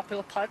a lot of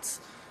uphill putts,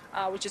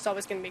 which is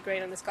always going to be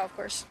great on this golf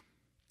course.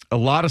 A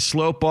lot of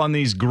slope on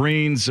these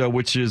greens,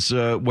 which is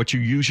what you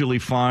usually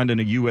find in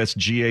a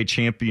USGA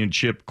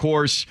championship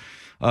course.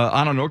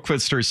 Anna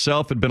Nordqvist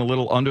herself had been a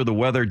little under the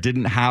weather,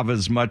 didn't have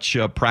as much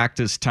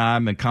practice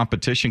time and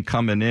competition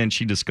coming in.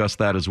 She discussed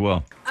that as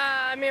well.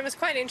 I mean, it was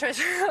quite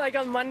interesting, like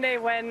on Monday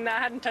when I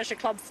hadn't touched a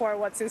club for,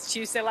 since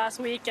Tuesday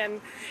last week, and,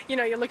 you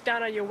know, you look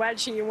down on your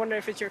wedge and you wonder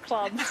if it's your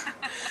club.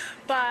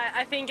 But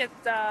I think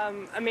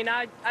I'm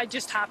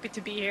just happy to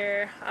be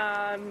here.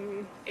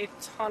 It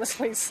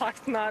honestly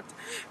sucked not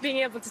being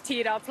able to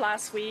tee it up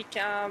last week.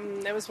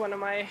 It was one of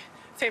my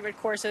favorite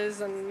courses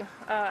and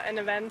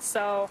events,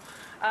 so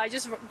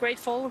just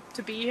grateful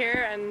to be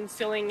here and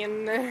feeling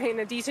in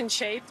a decent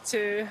shape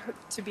to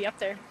be up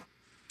there.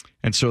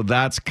 And so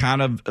that's kind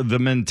of the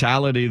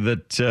mentality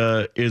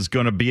that is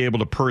going to be able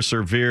to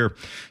persevere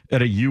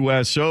at a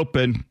U.S.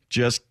 Open,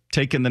 just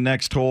taking the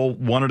next hole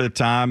one at a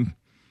time.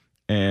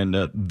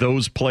 And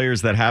those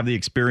players that have the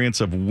experience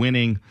of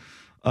winning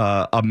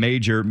a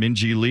major,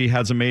 Minjee Lee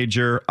has a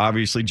major.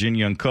 Obviously, Jin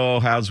Young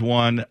Ko has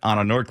one.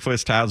 Anna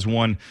Nordqvist has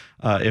one.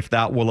 If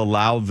that will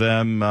allow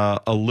them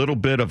a little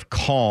bit of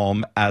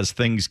calm as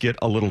things get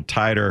a little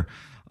tighter,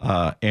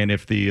 and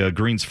if the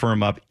greens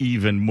firm up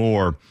even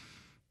more,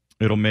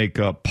 it'll make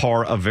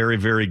par a very,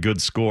 very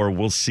good score.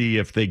 We'll see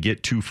if they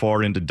get too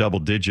far into double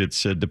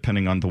digits,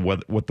 depending on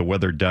what the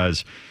weather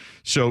does.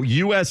 So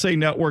USA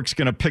Network's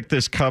going to pick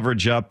this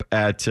coverage up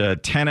at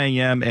 10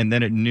 a.m., and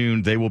then at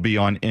noon they will be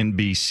on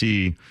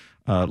NBC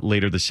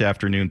later this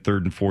afternoon,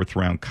 3rd and 4th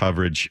round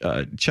coverage.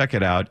 Check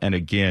it out. And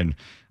again,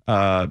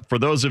 for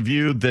those of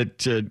you that,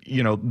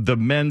 the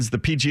men's, the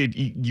PGA,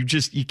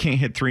 you can't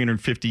hit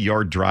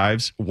 350-yard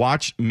drives.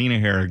 Watch Mina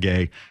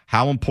Haragay,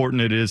 how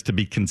important it is to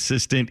be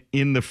consistent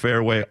in the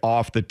fairway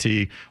off the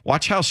tee.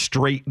 Watch how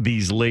straight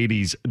these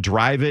ladies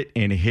drive it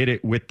and hit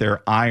it with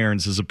their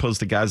irons, as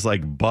opposed to guys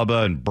like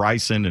Bubba and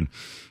Bryson and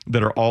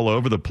that are all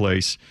over the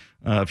place.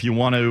 If you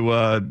want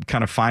to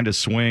kind of find a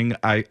swing,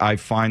 I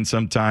find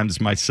sometimes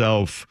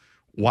myself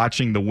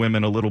watching the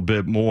women a little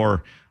bit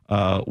more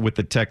with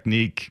the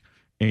technique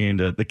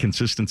and the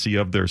consistency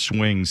of their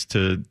swings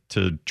to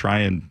try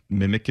and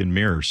mimic and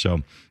mirror.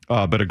 So,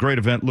 but a great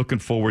event. Looking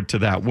forward to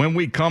that. When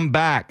we come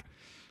back,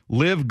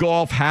 Live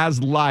Golf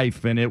has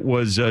life, and it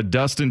was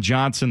Dustin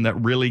Johnson that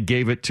really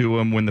gave it to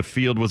him when the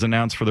field was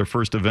announced for their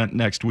first event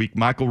next week.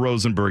 Michael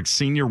Rosenberg,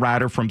 senior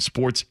writer from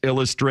Sports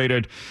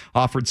Illustrated,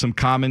 offered some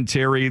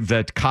commentary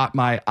that caught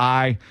my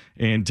eye,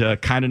 and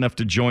kind enough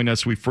to join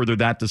us. We further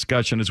that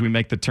discussion as we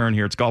make the turn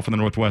here. It's Golf in the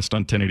Northwest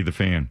on 1080 The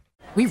Fan.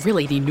 we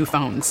really need new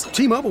phones.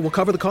 T-Mobile will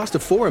cover the cost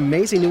of 4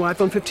 amazing new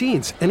iPhone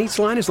 15s, and each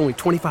line is only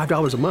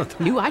 $25 a month.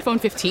 New iPhone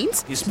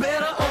 15s? It's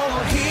better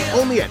over here.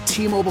 Only at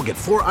T-Mobile, get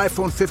 4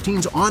 iPhone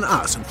 15s on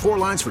us and 4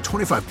 lines for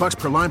 $25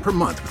 per line per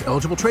month with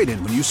eligible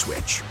trade-in when you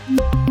switch.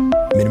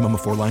 Minimum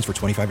of 4 lines for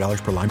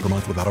 $25 per line per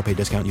month with autopay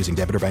discount using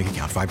debit or bank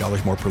account.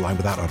 $5 more per line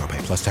without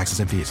autopay, plus taxes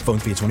and fees. Phone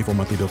fee at 24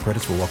 monthly bill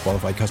credits for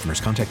well-qualified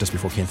customers. Contact us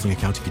before canceling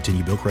account to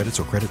continue bill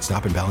credits or credit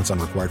stop and balance on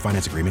required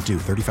finance agreement due.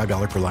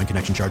 $35 per line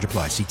connection charge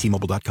applies. See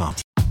T-Mobile.com.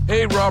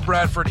 Hey, Rob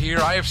Bradford here.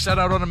 I have set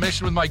out on a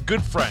mission with my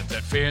good friends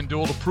at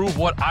FanDuel to prove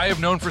what I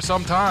have known for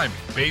some time.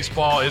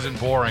 Baseball isn't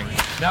boring.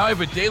 Now I have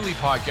a daily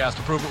podcast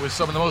to prove it with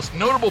some of the most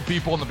notable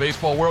people in the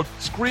baseball world,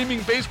 screaming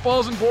baseball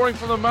isn't boring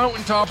from the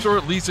mountaintops, or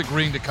at least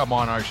agreeing to come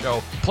on our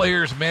show.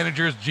 Players,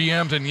 managers,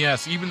 GMs, and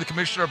yes, even the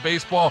commissioner of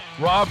baseball,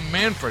 Rob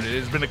Manfred. It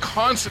has been a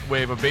constant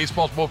wave of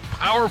baseball's most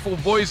powerful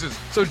voices.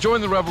 So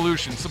join the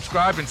revolution.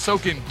 Subscribe and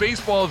soak in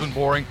Baseball Isn't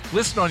Boring.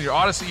 Listen on your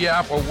Odyssey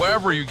app or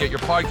wherever you get your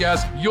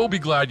podcasts. You'll be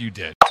glad you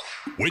did.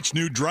 Which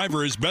new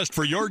driver is best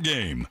for your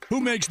game? Who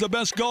makes the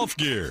best golf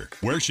gear?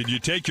 Where should you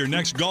take your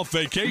next golf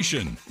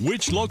vacation?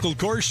 Which local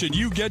course should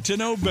you get to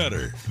know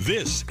better?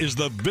 This is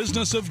the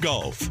Business of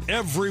Golf,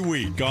 every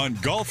week on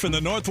Golf in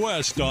the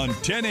Northwest on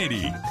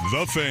 1080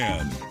 The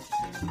Fan.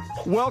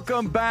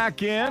 Welcome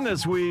back in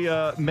as we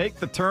make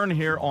the turn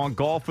here on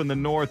Golf in the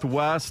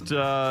Northwest.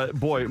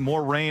 Boy,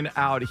 more rain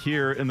out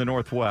here in the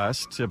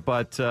Northwest,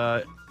 but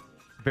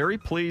very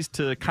pleased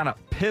to kind of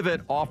pivot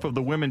off of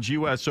the Women's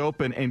U.S.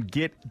 Open and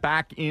get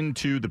back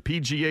into the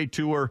PGA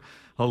Tour,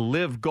 a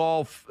live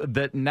golf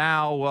that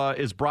now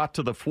is brought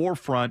to the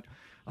forefront.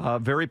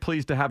 Very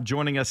pleased to have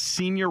joining us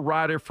senior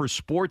writer for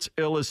Sports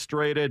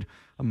Illustrated,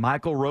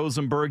 Michael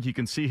Rosenberg. You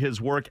can see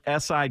his work,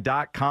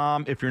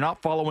 SI.com. If you're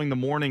not following the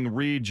morning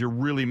read, you're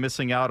really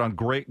missing out on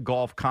great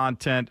golf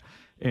content.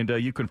 And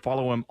you can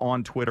follow him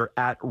on Twitter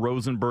at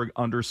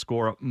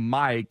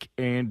Rosenberg_Mike.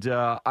 And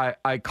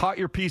I caught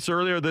your piece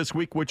earlier this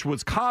week, which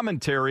was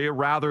commentary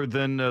rather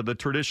than the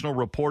traditional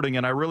reporting.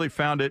 And I really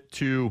found it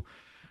to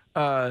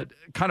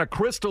kind of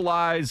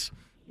crystallize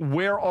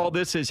where all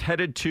this is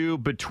headed to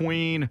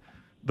between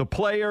the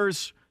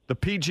players, the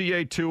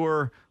PGA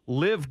Tour,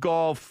 live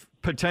golf,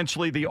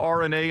 potentially the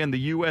R&A and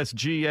the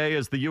USGA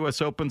as the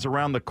U.S. Open's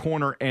around the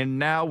corner. And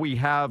now we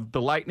have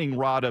the lightning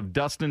rod of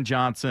Dustin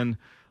Johnson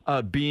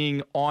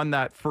being on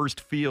that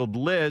first field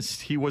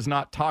list. He was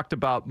not talked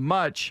about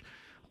much.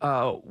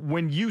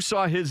 When you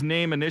saw his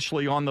name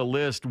initially on the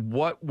list,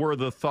 what were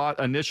the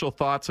initial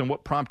thoughts, and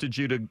what prompted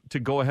you to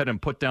go ahead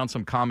and put down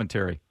some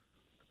commentary?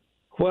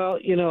 Well,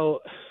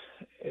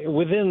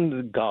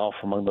 within golf,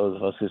 among those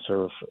of us who sort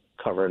of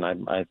cover,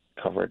 and I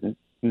cover it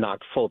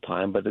not full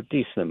time, but a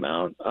decent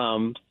amount,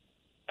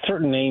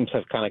 certain names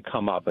have kind of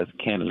come up as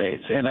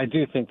candidates. And I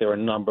do think there are a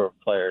number of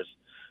players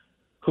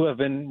who have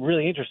been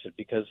really interested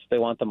because they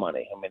want the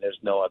money. I mean, there's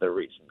no other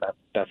reason.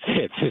 That's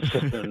it. It's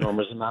just an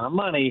enormous amount of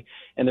money,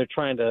 and they're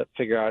trying to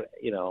figure out,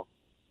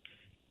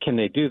 can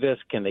they do this?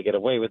 Can they get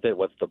away with it?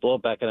 What's the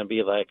blowback going to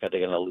be like? Are they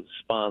going to lose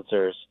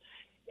sponsors?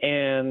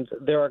 And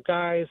there are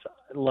guys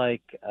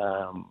like,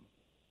 Rory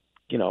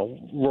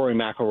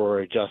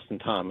McIlroy, Justin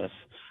Thomas,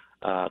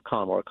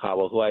 Colin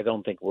Morikawa, who I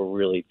don't think were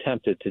really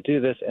tempted to do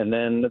this. And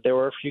then there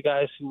were a few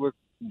guys who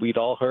we'd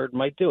all heard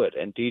might do it.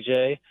 And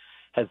DJ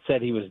had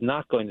said he was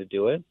not going to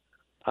do it,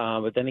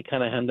 but then he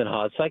kind of hemmed and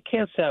hawed. So I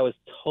can't say I was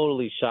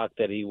totally shocked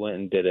that he went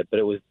and did it, but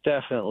it was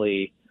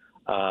definitely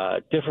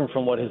different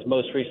from what his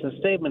most recent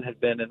statement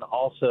had been, and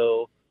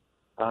also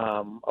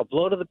a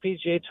blow to the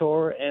PGA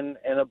Tour and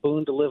a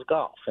boon to live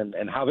golf. And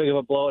how big of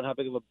a blow and how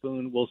big of a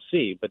boon, we'll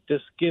see. But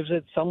this gives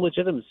it some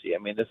legitimacy. I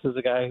mean, this is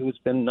a guy who's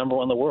been number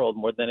one in the world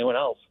more than anyone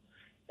else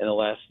in the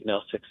last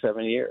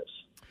 6-7 years.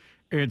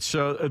 And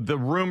so the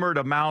rumored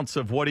amounts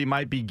of what he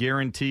might be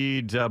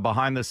guaranteed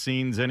behind the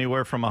scenes,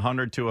 anywhere from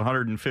 $100 to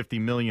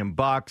 $150 million,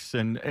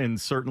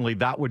 and certainly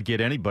that would get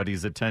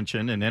anybody's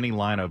attention in any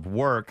line of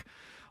work.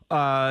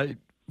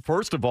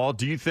 First of all,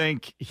 do you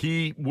think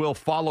he will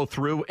follow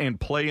through and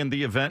play in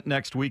the event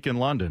next week in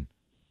London?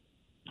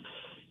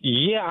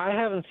 Yeah, I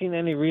haven't seen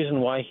any reason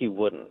why he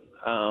wouldn't.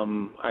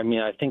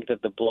 I think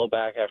that the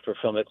blowback after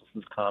Phil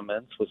Mickelson's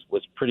comments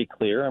was pretty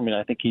clear. I mean,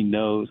 I think he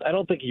knows. I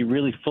don't think he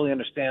really fully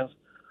understands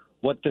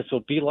what this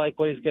will be like,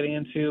 what he's getting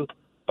into,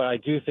 but I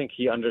do think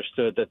he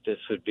understood that this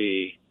would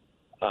be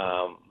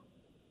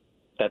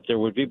that there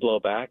would be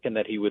blowback and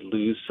that he would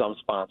lose some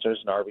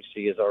sponsors, and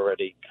RBC has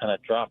already kind of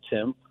dropped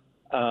him.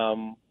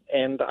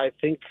 And I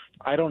think,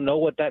 I don't know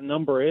what that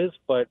number is,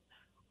 but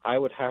I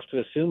would have to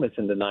assume it's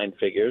in the 9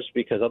 figures,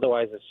 because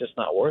otherwise it's just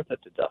not worth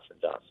it to Dustin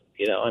Johnson.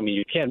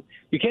 You can't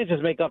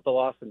just make up the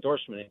lost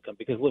endorsement income,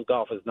 because live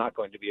golf is not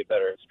going to be a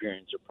better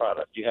experience or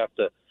product. You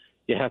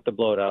have to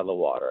blow it out of the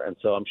water. And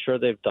so I'm sure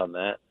they've done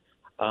that.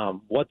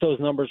 What those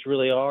numbers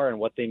really are and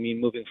what they mean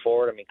moving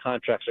forward,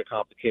 contracts are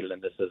complicated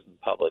and this isn't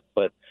public.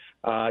 But,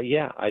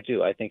 yeah, I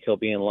do. I think he'll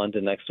be in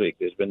London next week.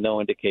 There's been no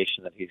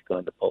indication that he's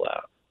going to pull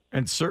out.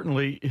 And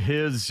certainly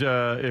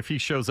if he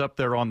shows up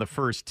there on the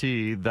first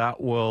tee, that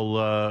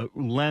will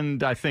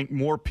lend, I think,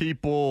 more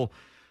people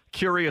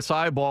curious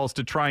eyeballs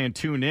to try and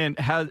tune in.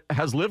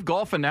 Has Live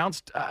Golf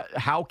announced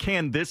how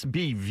can this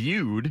be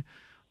viewed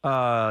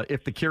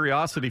if the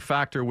curiosity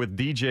factor with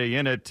DJ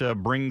in it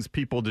brings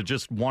people to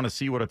just want to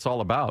see what it's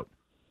all about?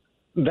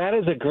 That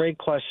is a great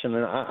question,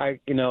 and I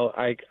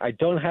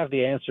don't have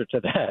the answer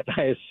to that.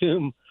 I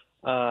assume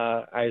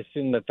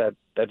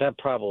that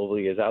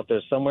probably is out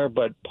there somewhere.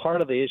 But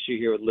part of the issue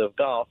here with Live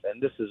Golf,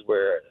 and this is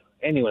where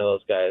any one of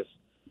those guys,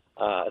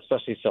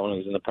 especially someone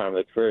who's in the prime of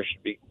their career,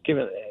 should be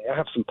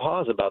have some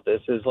pause about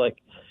this. Is like,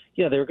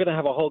 they were going to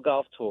have a whole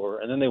golf tour,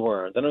 and then they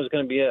weren't. Then it was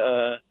going to be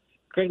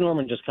Greg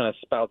Norman just kind of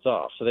spouts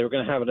off. So they were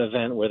going to have an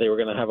event where they were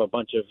going to have a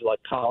bunch of like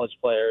college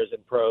players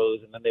and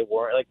pros, and then they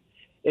weren't. Like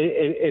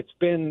it's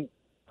been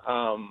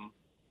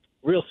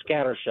real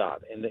scattershot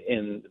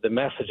in the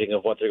messaging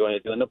of what they're going to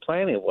do and the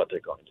planning of what they're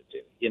going to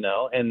do,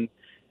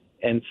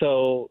 and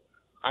so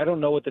I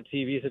don't know what the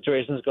TV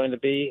situation is going to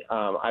be.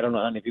 I don't know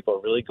how many people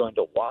are really going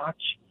to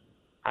watch.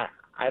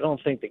 I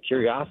don't think the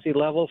curiosity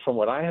level, from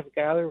what I have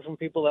gathered from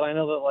people that I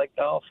know that like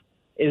golf,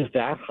 is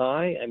that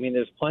high. I mean,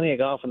 there's plenty of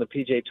golf on the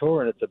PGA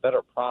Tour, and it's a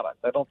better product.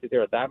 I don't think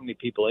there are that many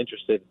people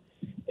interested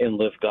in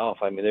Live Golf.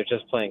 I mean, they're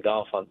just playing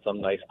golf on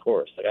some nice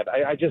course. Like,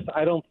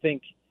 I don't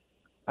think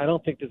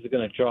this is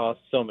going to draw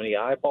so many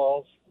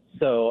eyeballs.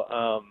 So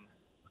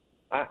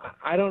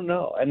I don't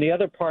know. And the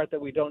other part that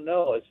we don't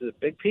know is a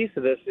big piece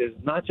of this is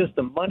not just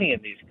the money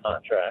in these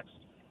contracts,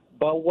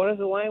 but what is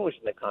the language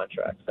in the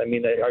contracts? I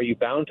mean, are you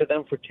bound to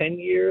them for 10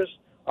 years?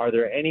 Are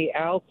there any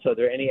outs? Are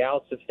there any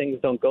outs if things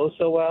don't go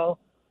so well?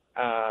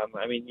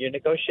 I mean, you're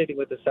negotiating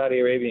with the Saudi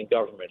Arabian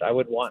government. I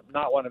would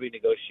not want to be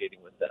negotiating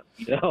with them.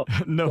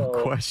 No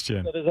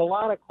question. So there's a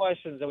lot of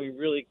questions that we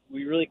really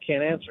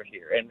can't answer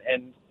here.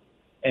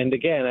 And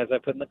again, as I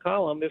put in the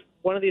column, if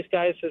one of these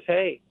guys says,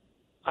 "Hey,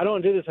 I don't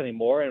want to do this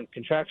anymore," and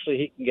contractually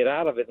he can get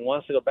out of it and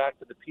wants to go back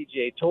to the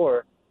PGA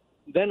Tour,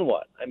 then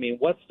what? I mean,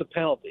 what's the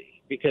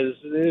penalty? Because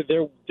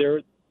there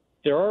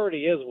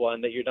already is one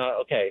that you're not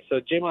okay.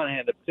 So Jay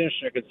Monahan, the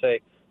petitioner, could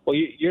say, "Well,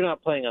 you're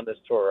not playing on this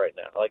tour right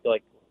now."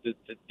 Like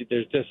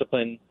there's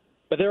discipline,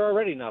 but they're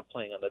already not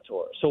playing on the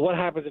tour. So what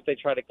happens if they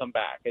try to come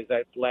back? Is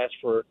that last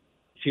for a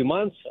few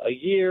months, a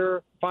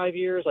year, 5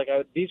 years?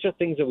 These are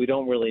things that we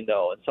don't really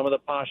know, and some of the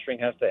posturing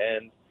has to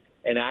end,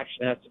 and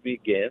action has to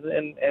begin,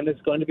 and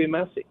it's going to be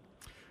messy.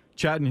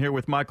 Chatting here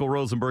with Michael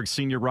Rosenberg,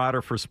 senior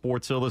writer for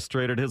Sports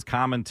Illustrated. His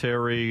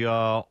commentary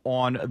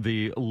on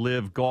the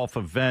Live Golf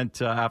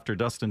event after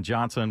Dustin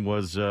Johnson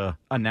was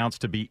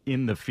announced to be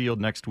in the field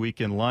next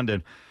week in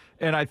London.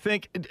 And I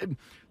think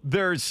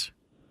there's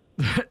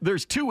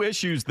two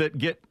issues that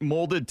get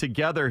molded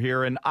together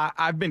here, and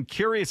I've been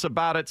curious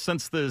about it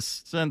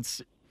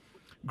since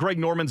Greg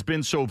Norman's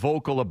been so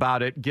vocal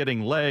about it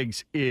getting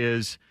legs.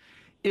 Is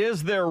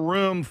there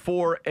room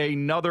for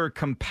another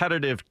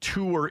competitive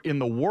tour in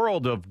the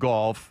world of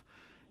golf,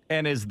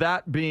 and is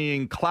that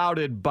being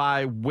clouded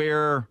by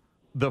where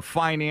the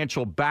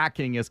financial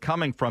backing is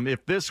coming from?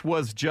 If this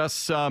was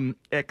just some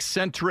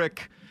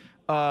eccentric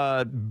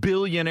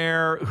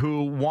billionaire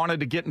who wanted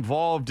to get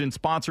involved and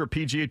sponsor a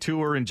PGA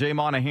Tour, and Jay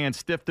Monahan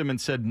stiffed him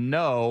and said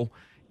no,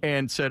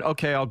 and said,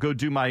 okay, I'll go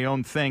do my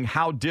own thing,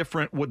 how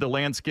different would the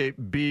landscape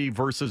be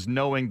versus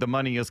knowing the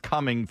money is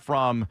coming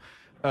from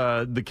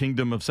the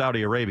Kingdom of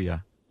Saudi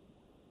Arabia?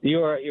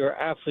 You're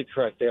absolutely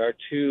correct. They are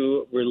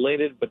two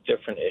related but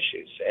different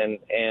issues,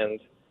 and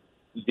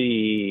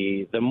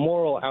the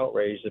moral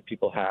outrage that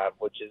people have,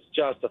 which is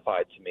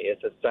justified to me, is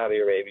that Saudi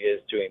Arabia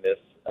is doing this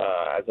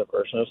as a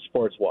version of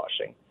sports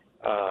washing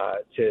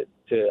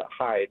to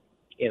hide,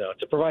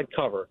 to provide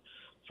cover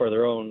for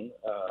their own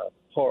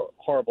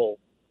horrible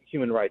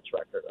human rights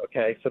record.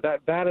 Okay, so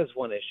that is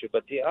one issue,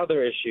 but the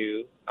other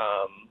issue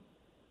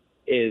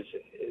is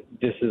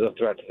this is a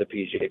threat to the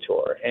PGA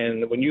Tour.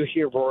 And when you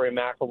hear Rory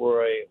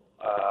McIlroy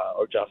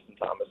or Justin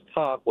Thomas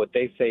talk, what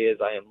they say is,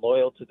 I am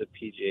loyal to the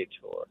PGA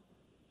Tour,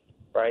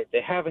 right?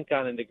 They haven't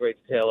gone into great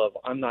detail of,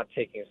 I'm not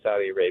taking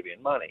Saudi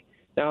Arabian money.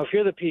 Now, if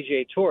you're the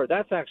PGA Tour,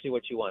 that's actually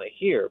what you want to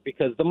hear,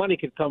 because the money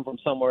could come from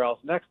somewhere else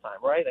next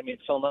time, right? I mean,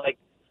 suddenly,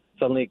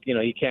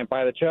 he can't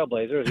buy the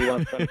Trailblazers. He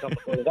wants to spend a couple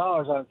 $1 million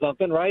on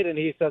something, right? And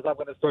he says, I'm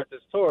going to start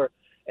this tour.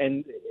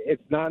 And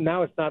it's not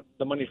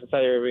the money from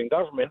Saudi Arabian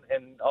government.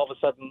 And all of a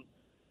sudden,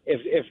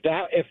 if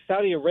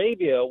Saudi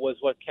Arabia was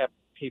what kept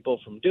people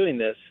from doing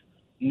this,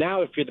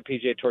 now if you're the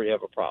PGA Tour, you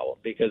have a problem,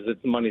 because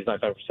the money's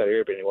not coming from Saudi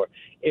Arabia anymore.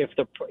 If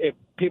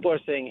people are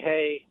saying,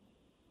 hey,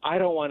 I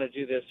don't want to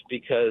do this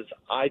because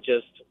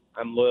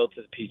I'm loyal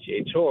to the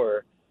PGA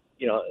Tour,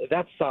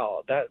 that's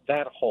solid.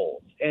 That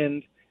holds.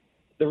 And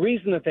the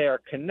reason that they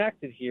are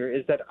connected here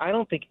is that I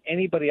don't think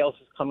anybody else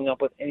is coming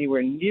up with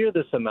anywhere near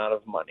this amount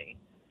of money,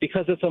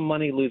 because it's a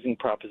money-losing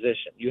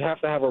proposition. You have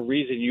to have a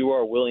reason you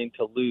are willing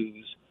to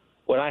lose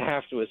what I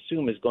have to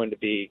assume is going to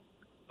be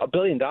 $1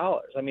 billion.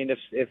 I mean,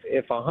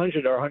 if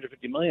 100 or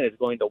 150 million is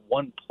going to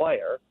one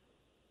player,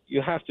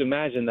 you have to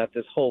imagine that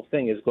this whole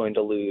thing is going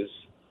to lose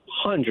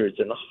hundreds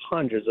and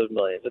hundreds of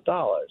millions of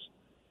dollars.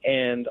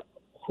 And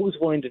who's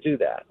willing to do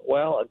that?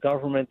 Well, a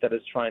government that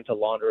is trying to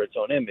launder its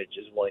own image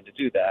is willing to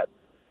do that,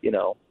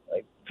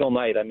 like Phil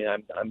Knight. I mean,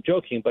 I'm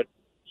joking, but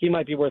he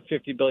might be worth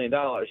 $50 billion.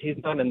 He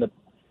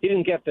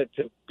didn't get that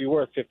to be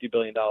worth $50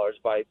 billion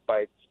by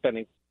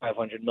spending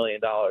 $500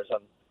 million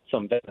on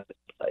some business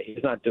play.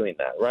 He's not doing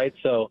that, right?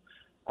 So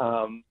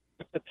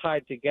it's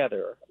tied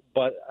together.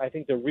 But I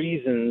think the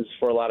reasons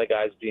for a lot of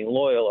guys being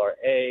loyal are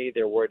A,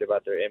 they're worried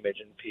about their image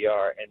and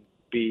PR, and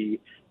B,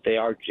 they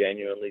are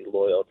genuinely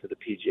loyal to the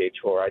PGA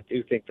Tour. I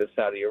do think the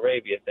Saudi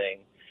Arabia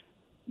thing,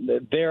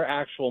 their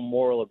actual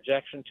moral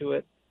objection to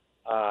it,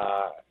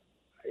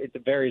 it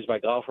varies by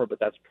golfer, but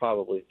that's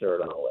probably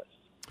third on the list.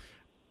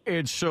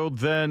 And so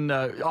then,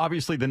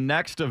 obviously, the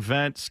next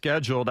event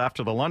scheduled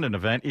after the London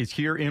event is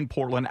here in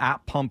Portland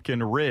at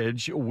Pumpkin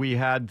Ridge. We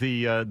had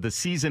the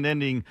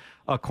season-ending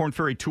Korn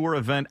Ferry Tour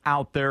event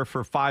out there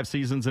for 5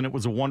 seasons, and it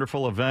was a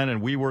wonderful event,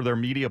 and we were their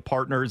media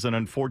partners, and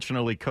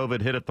unfortunately,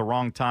 COVID hit at the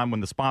wrong time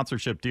when the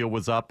sponsorship deal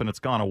was up, and it's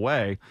gone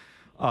away.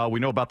 We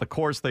know about the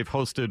course. They've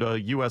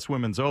hosted U.S.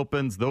 Women's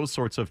Opens, those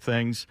sorts of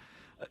things.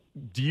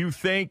 Do you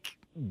think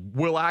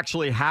we'll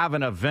actually have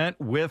an event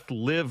with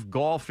Live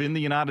Golf in the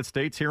United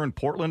States here in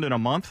Portland in a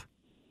month?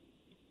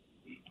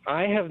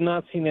 I have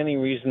not seen any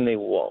reason they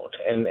won't,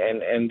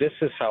 and this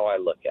is how I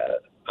look at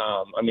it.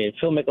 I mean,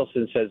 Phil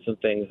Mickelson said some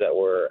things that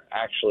were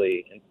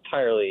actually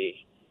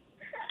entirely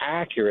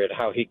accurate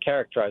how he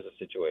characterized the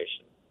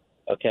situation.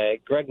 Okay,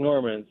 Greg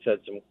Norman said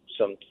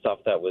some stuff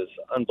that was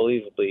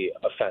unbelievably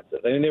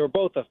offensive. I mean, they were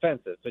both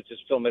offensive, but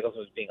just Phil Mickelson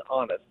was being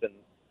honest,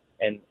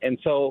 and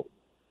so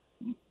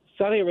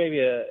Saudi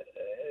Arabia,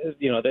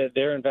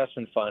 their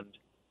investment fund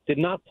did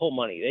not pull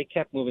money. They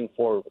kept moving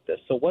forward with this.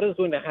 So what is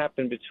going to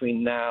happen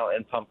between now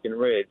and Pumpkin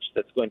Ridge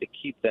that's going to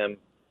keep them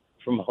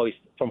from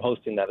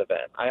hosting that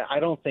event? I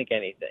don't think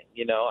anything.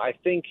 I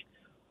think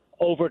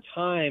over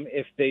time,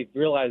 if they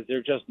realize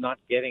they're just not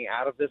getting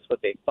out of this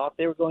what they thought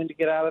they were going to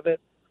get out of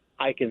it,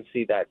 I can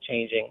see that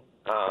changing.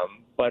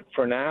 But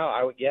for now,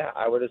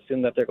 I would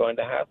assume that they're going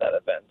to have that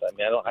event. I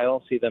mean, I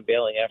don't see them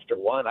bailing after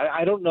one.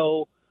 I don't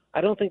know. I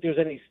don't think there's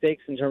any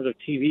stakes in terms of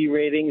TV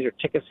ratings or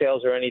ticket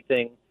sales or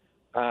anything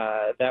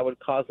that would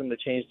cause them to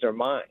change their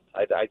mind.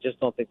 I just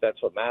don't think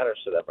that's what matters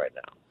to them right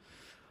now.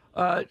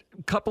 A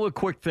couple of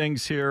quick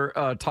things here.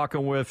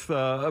 Talking with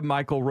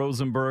Michael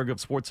Rosenberg of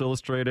Sports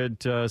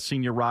Illustrated,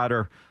 senior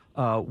writer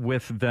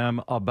with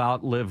them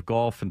about Live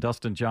Golf, and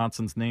Dustin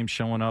Johnson's name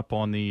showing up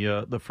on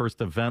the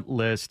first event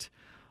list.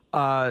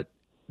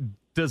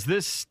 Does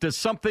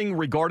something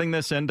regarding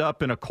this end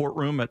up in a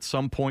courtroom at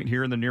some point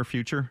here in the near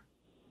future?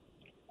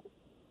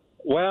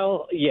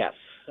 Well, yes.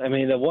 I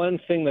mean, the one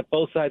thing that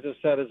both sides have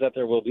said is that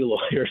there will be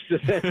lawyers,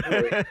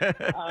 essentially.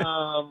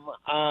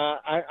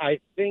 I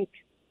think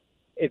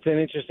it's an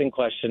interesting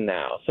question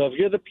now. So if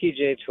you're the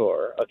PGA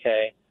Tour,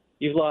 okay,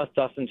 you've lost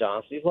Dustin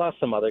Johnson, you've lost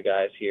some other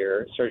guys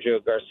here,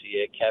 Sergio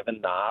Garcia, Kevin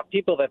Na,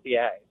 people that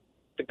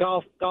the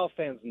golf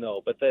fans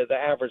know, but the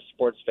average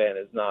sports fan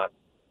is not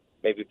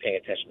maybe paying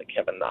attention to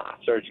Kevin Na.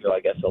 Sergio, I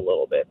guess, a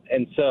little bit.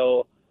 And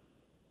so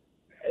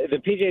the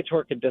PGA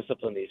Tour can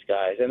discipline these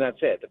guys, and that's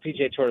it. The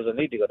PGA Tour doesn't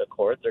need to go to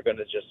court. They're going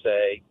to just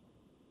say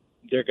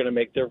they're going to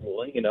make their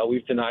ruling.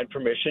 We've denied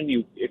permission.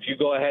 If you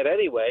go ahead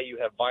anyway, you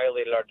have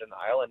violated our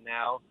denial, and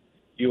now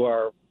you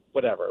are,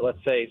 whatever, let's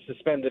say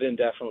suspended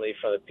indefinitely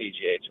from the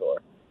PGA Tour.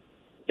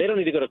 They don't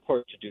need to go to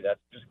court to do that.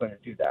 They're just going to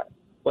do that.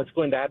 What's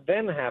going to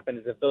then happen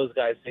is if those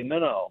guys say,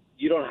 no,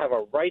 you don't have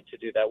a right to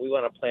do that. We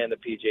want to play on the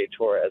PGA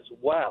Tour as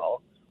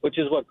well, which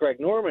is what Greg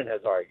Norman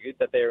has argued,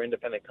 that they are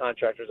independent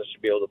contractors that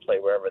should be able to play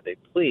wherever they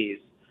please,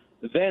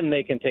 then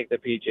they can take the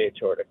PGA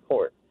Tour to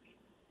court.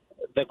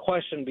 The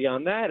question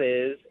beyond that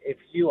is, if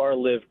you are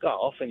Live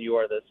Golf and you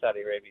are the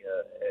Saudi Arabia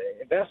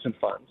investment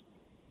fund,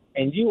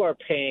 and you are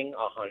paying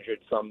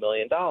 $100-some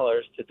million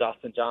to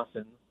Dustin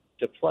Johnson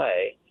to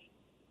play,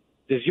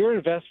 does your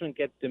investment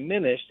get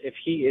diminished if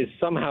he is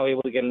somehow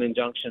able to get an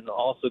injunction to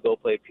also go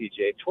play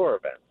PGA Tour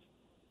events?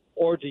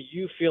 Or do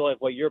you feel like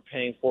what you're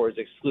paying for is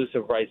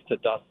exclusive rights to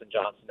Dustin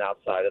Johnson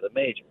outside of the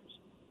majors?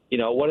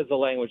 What is the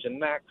language in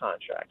that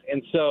contract?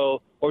 And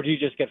so, or do you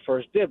just get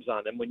first dibs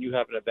on him when you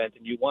have an event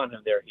and you want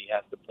him there, he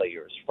has to play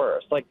yours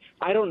first?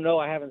 I don't know.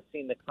 I haven't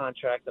seen the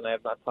contract, and I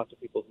have not talked to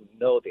people who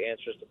know the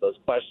answers to those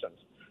questions.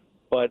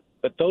 But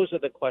those are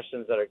the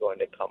questions that are going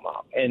to come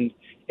up. And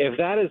if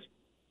that is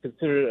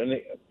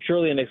considered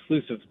purely an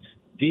exclusive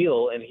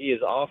deal and he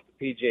is off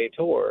the PGA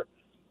Tour,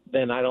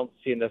 then I don't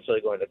see him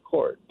necessarily going to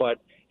court. But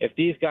if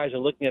these guys are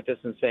looking at this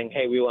and saying,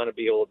 hey, we want to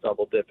be able to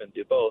double dip and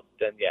do both,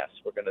 then yes,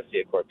 we're going to see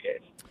a court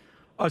case.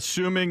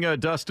 Assuming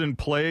Dustin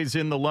plays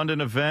in the London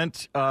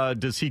event,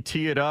 does he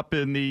tee it up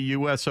in the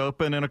U.S.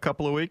 Open in a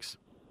couple of weeks?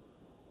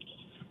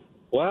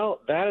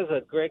 Well, that is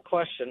a great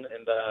question,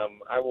 and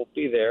I will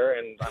be there,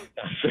 and I'm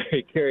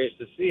very curious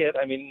to see it.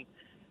 I mean,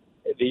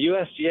 the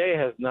USGA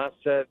has not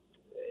said,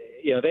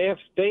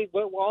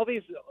 all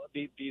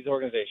these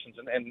organizations,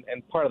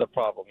 and part of the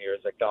problem here is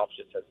that golf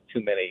just has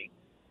too many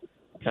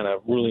kind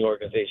of ruling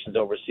organizations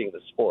overseeing the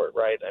sport,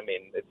 right? I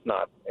mean, it's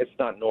not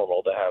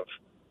normal to have,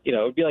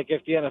 it would be like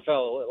if the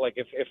NFL,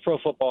 if pro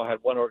football had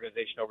one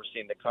organization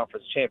overseeing the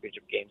conference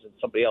championship games and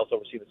somebody else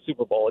overseeing the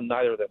Super Bowl, and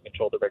neither of them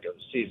controlled the regular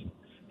season.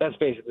 That's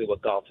basically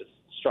what golf is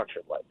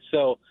structured like.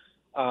 So,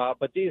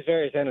 but these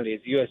various entities,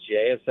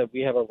 USGA, have said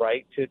we have a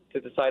right to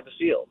decide the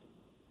field.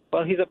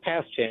 Well, he's a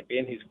past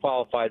champion. He's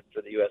qualified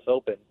for the U.S.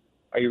 Open.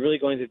 Are you really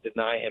going to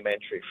deny him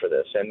entry for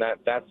this? And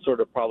that's sort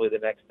of probably the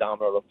next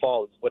domino to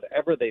fall. Is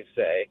whatever they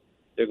say,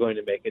 they're going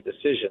to make a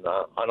decision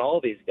on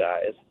all these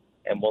guys,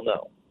 and we'll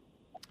know.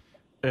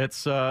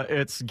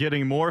 It's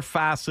getting more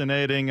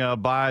fascinating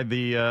by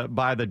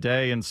the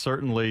day, and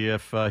certainly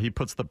if he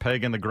puts the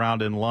peg in the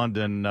ground in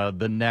London,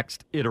 the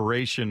next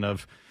iteration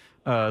of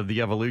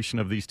the evolution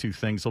of these two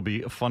things will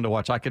be fun to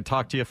watch. I could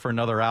talk to you for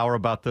another hour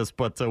about this,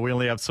 but we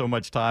only have so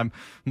much time.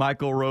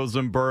 Michael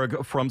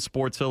Rosenberg from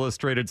Sports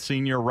Illustrated,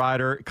 senior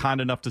writer,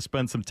 kind enough to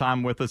spend some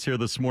time with us here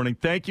this morning.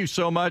 Thank you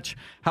so much.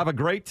 Have a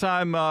great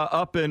time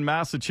up in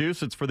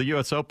Massachusetts for the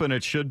U.S. Open.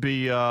 It should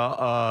be,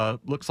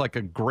 looks like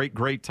a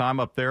great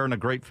time up there and a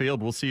great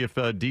field. We'll see if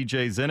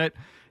DJ's in it,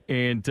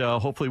 and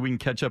hopefully we can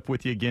catch up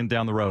with you again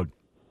down the road.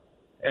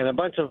 And a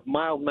bunch of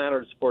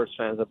mild-mannered sports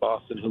fans in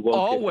Boston who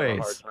won't give him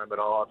a hard time at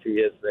all if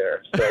he is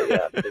there. So,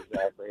 yeah,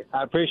 exactly.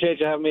 I appreciate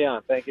you having me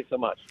on. Thank you so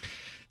much.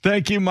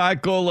 Thank you,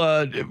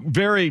 Michael.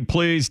 Very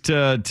pleased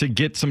to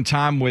get some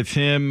time with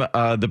him.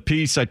 The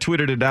piece, I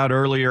tweeted it out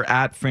earlier,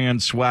 at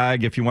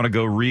FanSwag, if you want to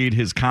go read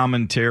his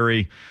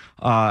commentary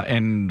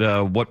and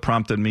what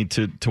prompted me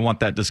to want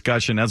that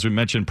discussion. As we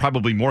mentioned,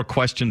 probably more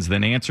questions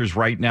than answers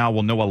right now.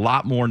 We'll know a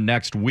lot more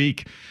next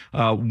week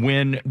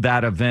when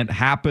that event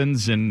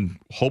happens, and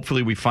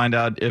hopefully we find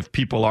out if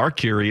people are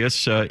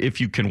curious, if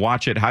you can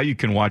watch it, how you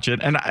can watch it.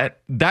 And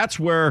that's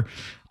where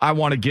I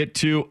want to get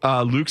to.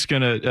 Luke's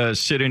going to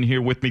sit in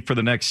here with me for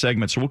the next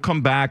segment. So we'll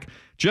come back.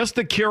 Just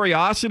the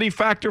curiosity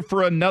factor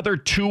for another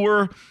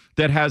tour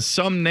that has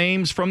some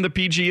names from the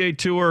PGA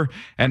Tour,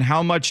 and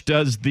how much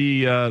does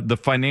the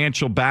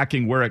financial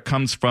backing, where it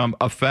comes from,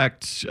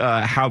 affect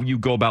how you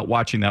go about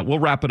watching that? We'll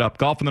wrap it up.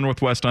 Golf in the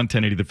Northwest on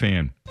 1080 The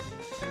Fan.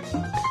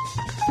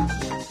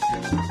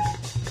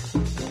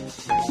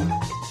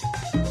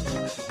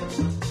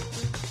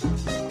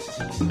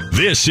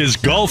 This is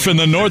Golf in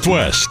the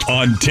Northwest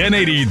on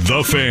 1080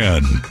 The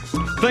Fan.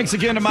 Thanks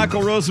again to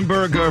Michael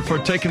Rosenberg for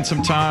taking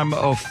some time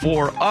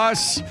for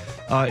us.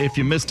 If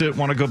you missed it,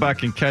 want to go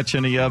back and catch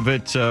any of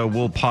it,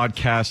 we'll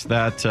podcast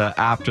that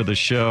after the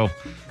show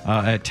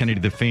at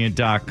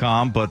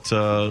 1080thefan.com. But,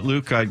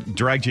 Luke, I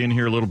dragged you in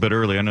here a little bit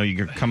early. I know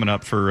you're coming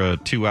up for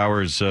 2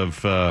 hours of,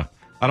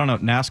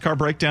 NASCAR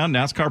breakdown,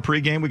 NASCAR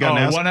pregame. We got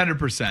NASCAR.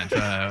 100%.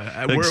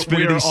 The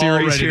Xfinity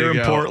Series here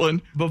in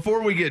Portland.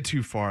 Before we get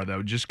too far,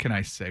 though, just can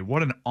I say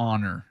what an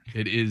honor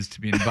it is to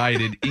be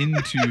invited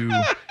into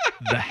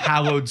the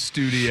hallowed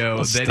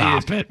studio.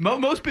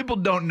 Most people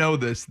don't know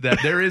this, that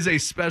there is a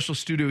special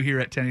studio here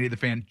at 1080 The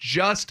Fan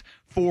just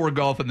for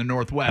Golf in the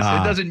Northwest.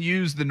 It doesn't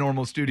use the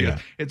normal studio. Yeah.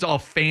 It's all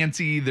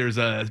fancy. There's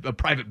a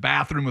private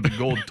bathroom with a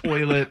gold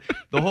toilet,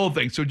 the whole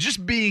thing. So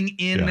just being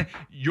in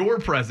your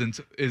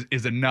presence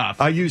is enough.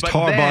 I used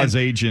Harbaugh's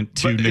agent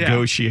to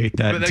negotiate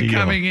that deal. But then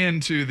coming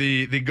into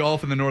the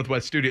Golf in the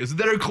Northwest studios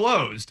that are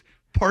closed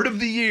part of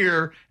the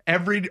year,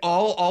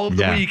 all of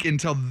the week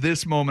until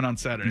this moment on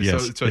Saturday.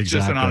 Yes, so it's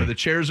just an honor. The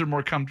chairs are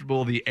more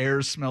comfortable. The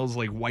air smells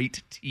like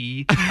white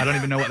tea. I don't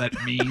even know what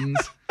that means.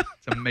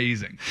 It's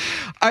amazing.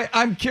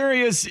 I'm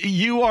curious.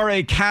 You are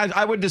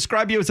I would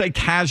describe you as a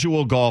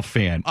casual golf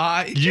fan.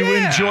 You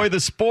enjoy the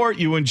sport.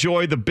 You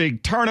enjoy the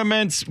big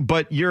tournaments,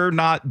 but you're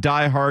not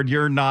diehard.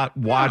 You're not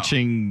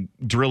watching,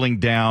 drilling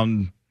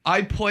down.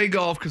 I play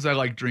golf because I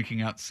like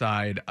drinking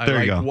outside. I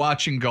like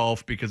watching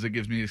golf because it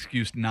gives me an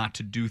excuse not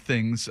to do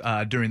things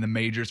during the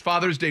majors.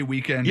 Father's Day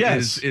weekend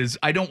is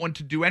I don't want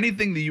to do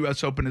anything the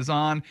U.S. Open is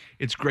on.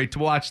 It's great to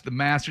watch the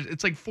Masters.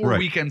 It's like 4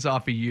 weekends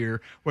off a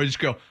year where I just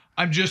go,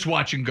 I'm just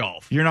watching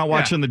golf. You're not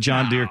watching the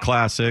John Deere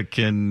Classic,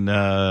 and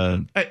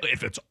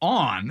if it's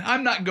on,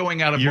 I'm not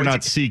going out of. You're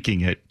not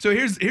seeking it. So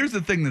here's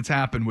the thing that's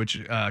happened,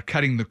 which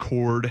cutting the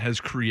cord has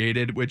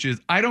created, which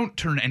is I don't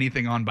turn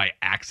anything on by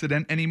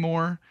accident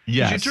anymore.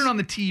 Yes, you turn on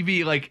the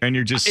TV and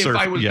you're just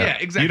surfing.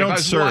 Exactly. You don't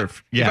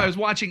surf. If I was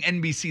watching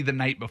NBC the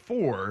night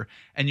before,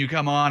 and you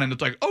come on, and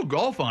it's like, oh,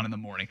 golf on in the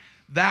morning.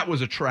 That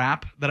was a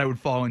trap that I would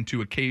fall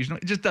into occasionally.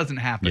 It just doesn't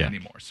happen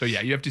anymore. So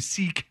you have to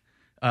seek.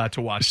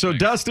 To watch. So things.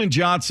 Dustin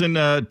Johnson,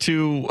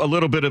 to a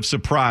little bit of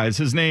surprise,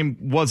 his name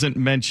wasn't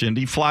mentioned.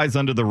 He flies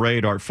under the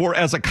radar. For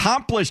as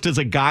accomplished as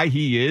a guy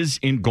he is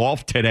in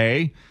golf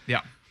today,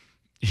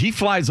 he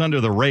flies under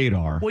the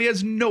radar. Well, he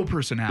has no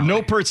personality.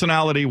 No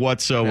personality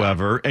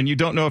whatsoever, and you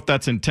don't know if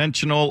that's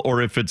intentional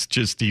or if it's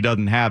just he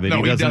doesn't have it. No,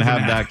 he doesn't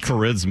have that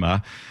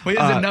charisma. Well,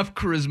 he has enough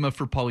charisma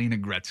for Paulina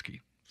Gretzky.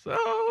 So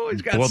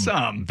he's got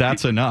some.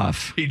 That's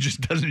enough. He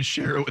just doesn't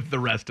share it with the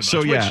rest of us.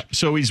 So,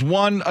 so he's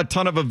won a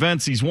ton of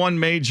events. He's won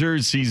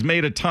majors. He's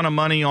made a ton of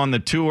money on the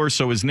tour.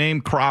 So his name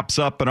crops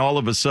up, and all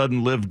of a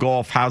sudden, Live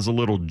Golf has a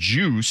little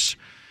juice.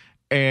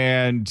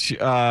 And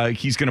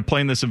he's going to play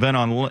in this event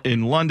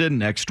in London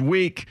next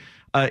week.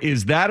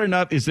 Is that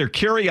enough? Is there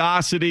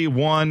curiosity,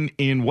 one,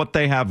 in what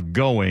they have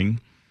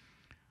going?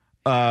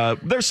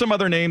 There's some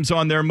other names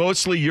on there,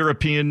 mostly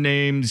European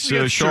names.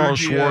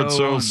 Charles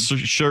Sergio,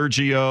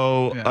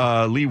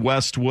 Lee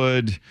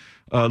Westwood,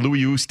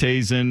 Louis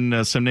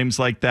Oosthuizen, some names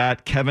like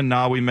that. Kevin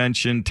Na we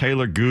mentioned,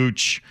 Taylor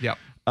Gooch. Yep.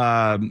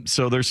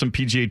 So there's some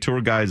PGA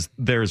Tour guys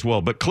there as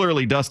well. But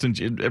clearly, Dustin,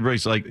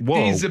 everybody's like,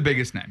 whoa. He's the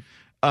biggest name.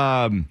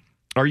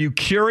 Are you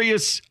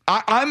curious?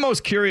 I'm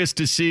most curious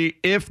to see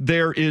if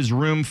there is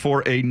room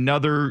for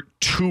another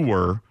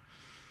tour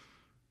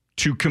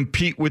to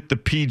compete with the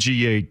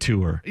PGA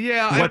Tour.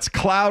 Yeah. What's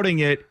clouding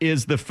it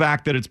is the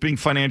fact that it's being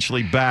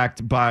financially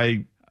backed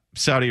by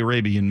Saudi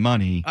Arabian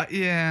money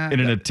in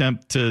an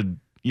attempt to,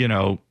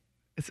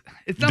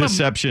 it's not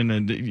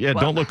deception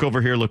don't look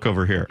over here, look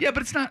over here. Yeah,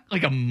 but it's not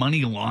like a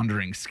money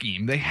laundering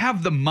scheme. They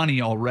have the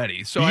money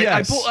already. So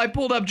yes. I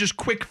pulled up just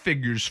quick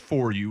figures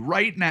for you.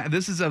 Right now,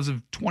 this is as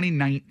of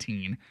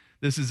 2019.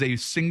 This is a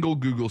single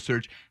Google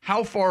search.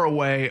 How far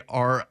away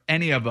are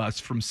any of us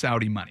from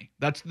Saudi money?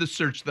 That's the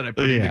search that I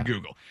put into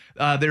Google.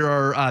 There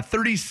are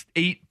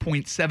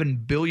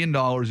 $38.7 billion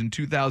in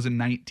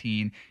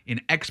 2019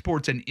 in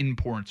exports and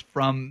imports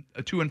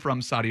to and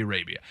from Saudi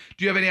Arabia.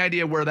 Do you have any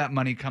idea where that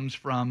money comes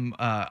from?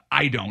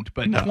 I don't,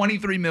 but no.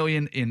 23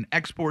 million in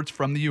exports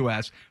from the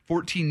U.S.,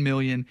 14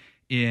 million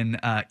in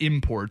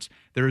imports.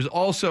 There is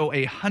also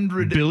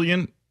 $100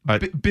 billion.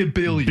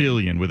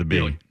 Billion with a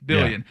B.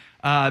 Billion.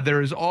 Yeah.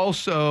 There is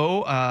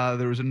also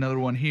there was another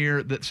one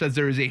here that says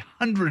there is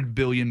 $100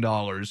 billion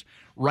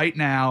right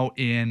now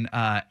in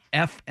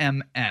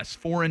FMS,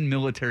 foreign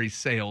military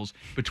sales,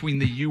 between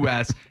the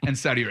U.S. and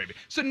Saudi Arabia.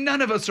 So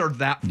none of us are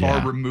that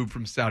far removed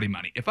from Saudi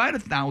money. If I had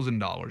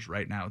 $1,000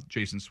 right now,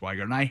 Jason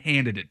Swigert, and I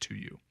handed it to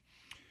you,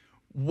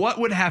 what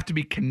would have to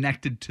be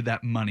connected to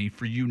that money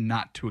for you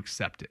not to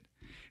accept it?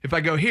 If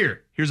I go,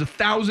 here's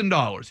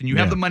 $1,000, and you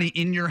have the money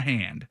in your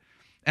hand,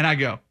 and I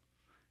go,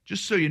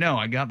 just so you know,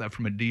 I got that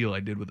from a deal I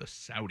did with a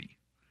Saudi.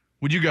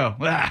 Would you go,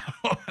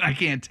 I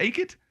can't take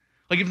it?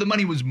 Like if the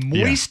money was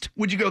moist,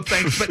 would you go,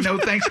 thanks, but no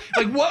thanks?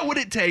 Like what would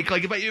it take?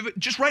 Like if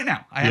just right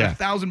now, I had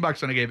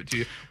 $1,000 and I gave it to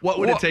you. What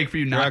would it take for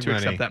you not to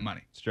accept that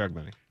money? It's drug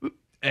money.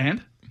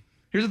 And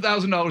here's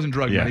 $1,000 in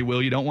drug money.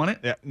 Will, you don't want it?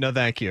 Yeah, no,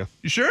 thank you.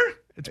 You sure?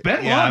 It's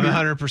been I'm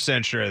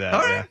 100% sure of that.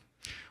 All right.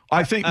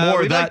 I think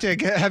more we'd like to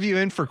have you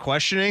in for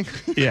questioning.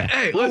 Yeah.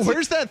 Hey,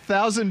 where's that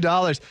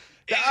 $1,000?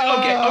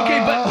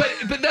 Okay,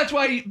 but that's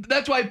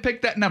why I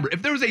picked that number.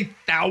 If there was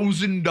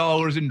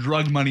 $1,000 in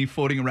drug money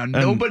floating around,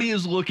 nobody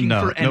is looking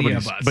for any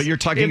of us. But you're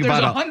talking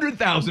about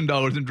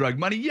 $100,000 in drug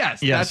money. Yes,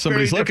 that's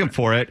somebody's looking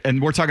for it,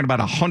 and we're talking about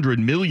 $100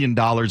 million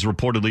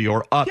reportedly,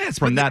 or up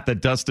from that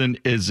Dustin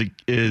is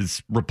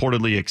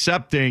reportedly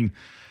accepting.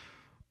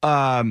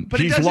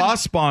 He's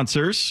lost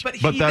sponsors,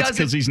 but that's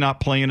because he's not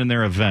playing in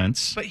their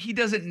events. But he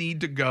doesn't need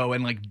to go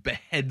and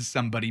behead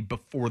somebody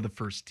before the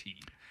first tee.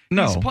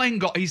 No. He's playing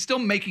golf. He's still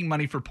making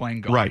money for playing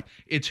golf. Right.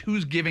 It's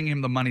who's giving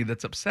him the money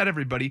that's upset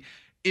everybody.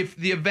 If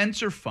the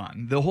events are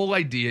fun, the whole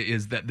idea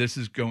is that this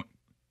is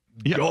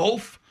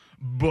golf,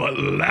 but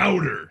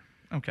louder.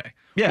 Okay.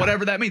 Yeah.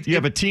 Whatever that means. You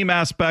have a team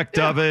aspect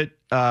of it.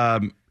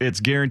 It's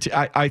guaranteed.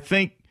 I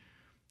think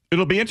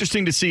it'll be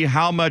interesting to see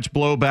how much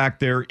blowback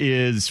there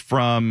is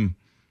from,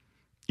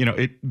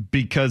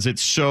 because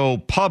it's so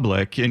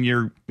public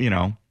and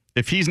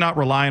if he's not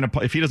relying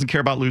upon, if he doesn't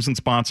care about losing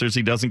sponsors,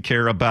 he doesn't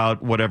care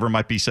about whatever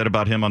might be said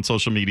about him on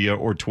social media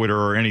or Twitter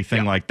or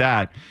anything like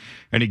that,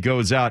 and he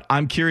goes out,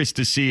 I'm curious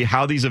to see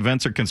how these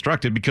events are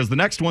constructed, because the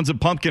next one's at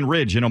Pumpkin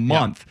Ridge in a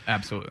month.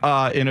 Absolutely.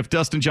 And if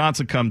Dustin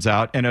Johnson comes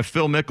out, and if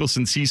Phil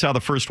Mickelson sees how the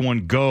first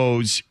one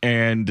goes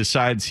and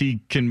decides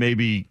he can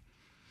maybe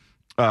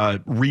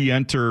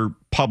re-enter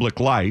public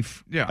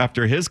life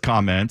after his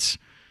comments,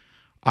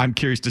 I'm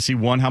curious to see,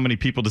 one, how many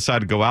people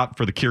decide to go out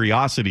for the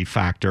curiosity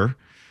factor.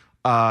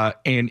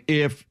 And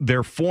if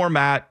their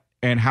format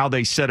and how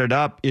they set it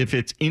up, if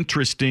it's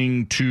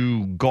interesting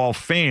to golf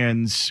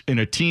fans in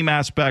a team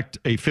aspect,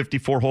 a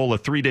 54-hole, a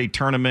 3-day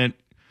tournament,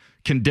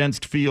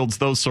 condensed fields,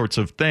 those sorts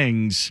of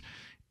things,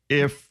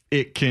 if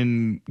it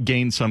can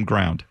gain some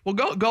ground. Well,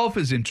 golf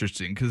is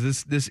interesting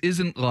because this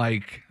isn't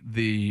like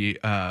the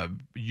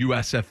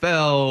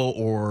USFL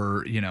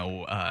or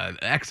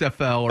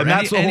XFL or and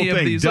that's any the whole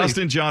thing. These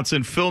Dustin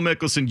Johnson, Phil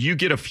Mickelson, you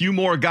get a few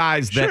more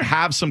guys that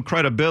have some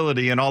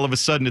credibility, and all of a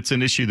sudden it's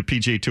an issue the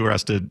PGA Tour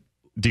has to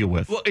deal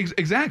with. Well,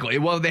 exactly.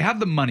 Well, they have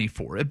the money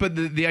for it, but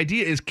the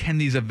idea is, can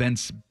these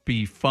events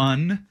be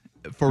fun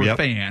for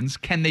fans?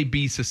 Can they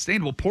be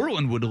sustainable?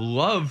 Portland would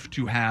love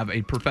to have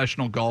a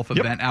professional golf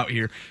event out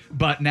here,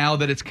 but now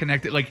that it's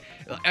connected,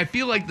 I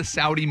feel like the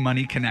Saudi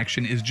money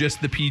connection is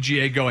just the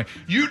PGA going,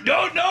 you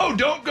don't know,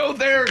 don't go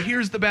there,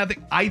 here's the bad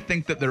thing. I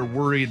think that they're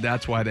worried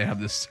that's why they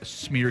have this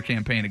smear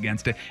campaign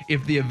against it.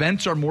 If the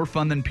events are more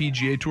fun than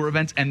PGA Tour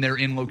events and they're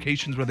in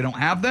locations where they don't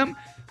have them,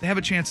 they have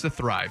a chance to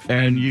thrive.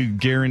 And you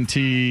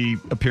guarantee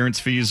appearance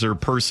fees or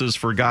purses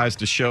for guys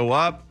to show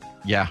up.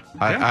 Yeah,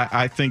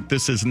 I think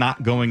this is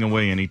not going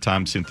away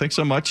anytime soon. Thanks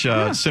so much.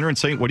 Sinner and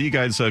Saint, what are you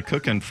guys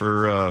cooking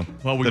for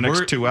the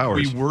next 2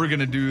 hours? We were going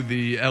to do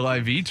the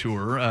LIV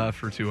tour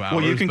for 2 hours.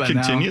 Well, you can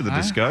continue the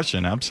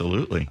discussion.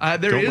 Absolutely.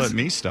 Don't let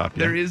me stop you.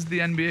 There is the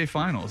NBA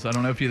Finals. I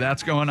don't know if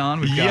that's going on.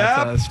 We've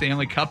got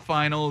Stanley Cup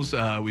Finals.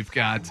 We've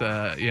got,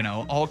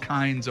 all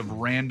kinds of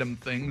random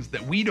things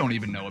that we don't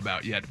even know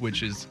about yet,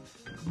 which is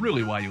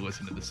really why you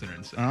listen to the Sinner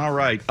and Saint. All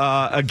right.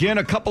 Again,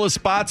 a couple of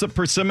spots at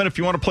Persimmon. If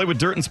you want to play with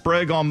Dirt and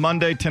Sprague on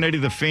Monday,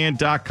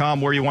 1080thefan.com,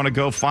 where you want to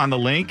go, find the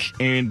link,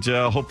 and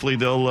hopefully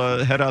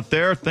they'll head out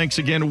there. Thanks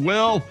again,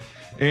 Will,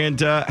 and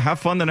have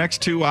fun the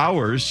next 2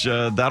 hours.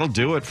 That'll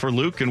do it for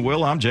Luke and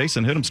Will. I'm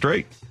Jason. Hit them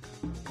straight.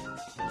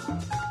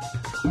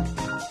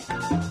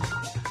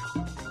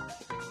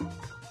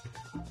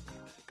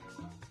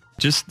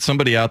 Just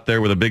somebody out there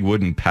with a big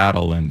wooden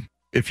paddle, and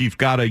if you've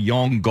got a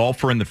young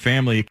golfer in the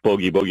family,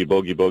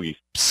 bogey,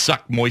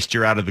 suck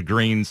moisture out of the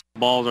greens.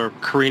 Balls are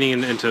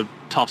careening into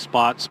tough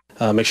spots.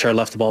 Make sure I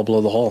left the ball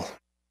below the hole.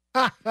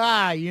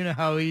 You know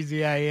how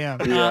easy I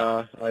am.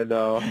 Yeah, I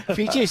know.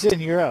 Peaches in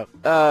Europe.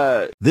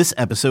 This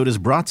episode is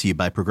brought to you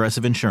by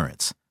Progressive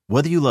Insurance.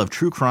 Whether you love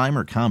true crime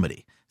or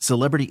comedy,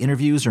 celebrity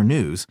interviews or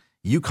news,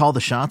 you call the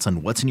shots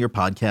on what's in your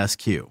podcast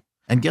queue.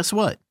 And guess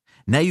what?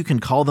 Now you can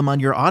call them on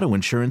your auto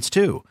insurance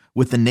too,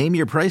 with the Name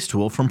Your Price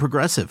tool from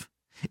Progressive.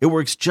 It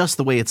works just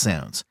the way it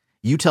sounds.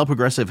 You tell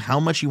Progressive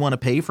how much you want to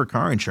pay for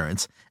car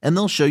insurance, and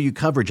they'll show you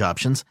coverage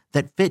options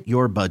that fit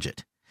your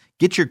budget.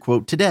 Get your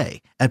quote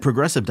today at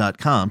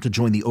Progressive.com to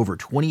join the over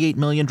 28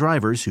 million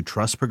drivers who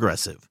trust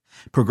Progressive.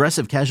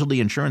 Progressive Casualty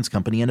Insurance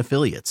Company and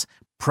Affiliates.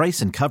 Price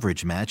and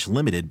coverage match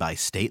limited by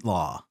state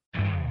law.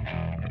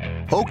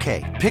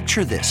 Okay,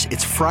 picture this.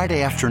 It's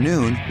Friday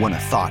afternoon when a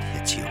thought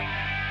hits you.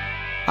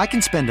 I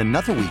can spend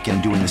another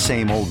weekend doing the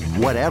same old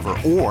whatever,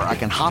 or I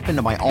can hop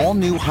into my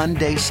all-new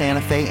Hyundai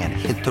Santa Fe and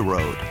hit the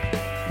road.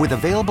 With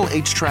available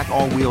H-Track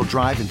all-wheel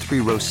drive and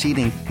 3-row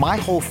seating, my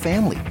whole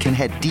family can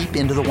head deep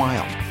into the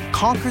wild.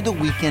 Conquer the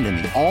weekend in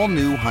the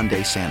all-new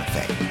Hyundai Santa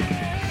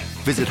Fe.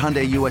 Visit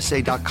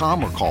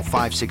HyundaiUSA.com or call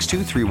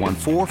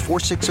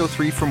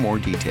 562-314-4603 for more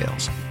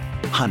details.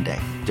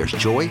 Hyundai, there's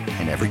joy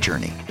in every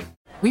journey.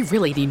 We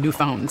really need new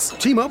phones.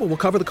 T-Mobile will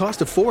cover the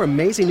cost of 4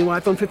 amazing new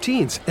iPhone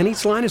 15s, and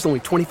each line is only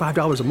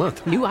 $25 a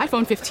month. New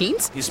iPhone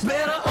 15s? It's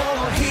better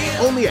over here.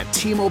 Only at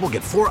T-Mobile,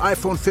 get 4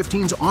 iPhone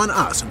 15s on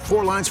us and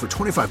 4 lines for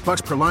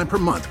 $25 per line per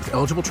month with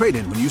eligible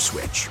trade-in when you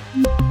switch.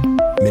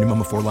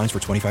 Minimum of 4 lines for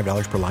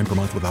 $25 per line per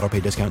month with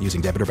autopay discount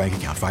using debit or bank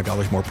account.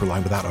 $5 more per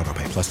line without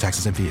autopay, plus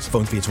taxes and fees.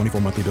 Phone fee at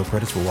 24 monthly bill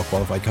credits for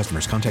well-qualified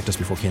customers. Contact us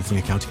before canceling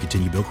account to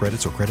continue bill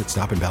credits or credit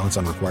stop and balance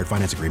on required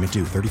finance agreement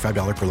due.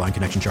 $35 per line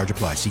connection charge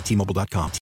applies. See T-Mobile.com.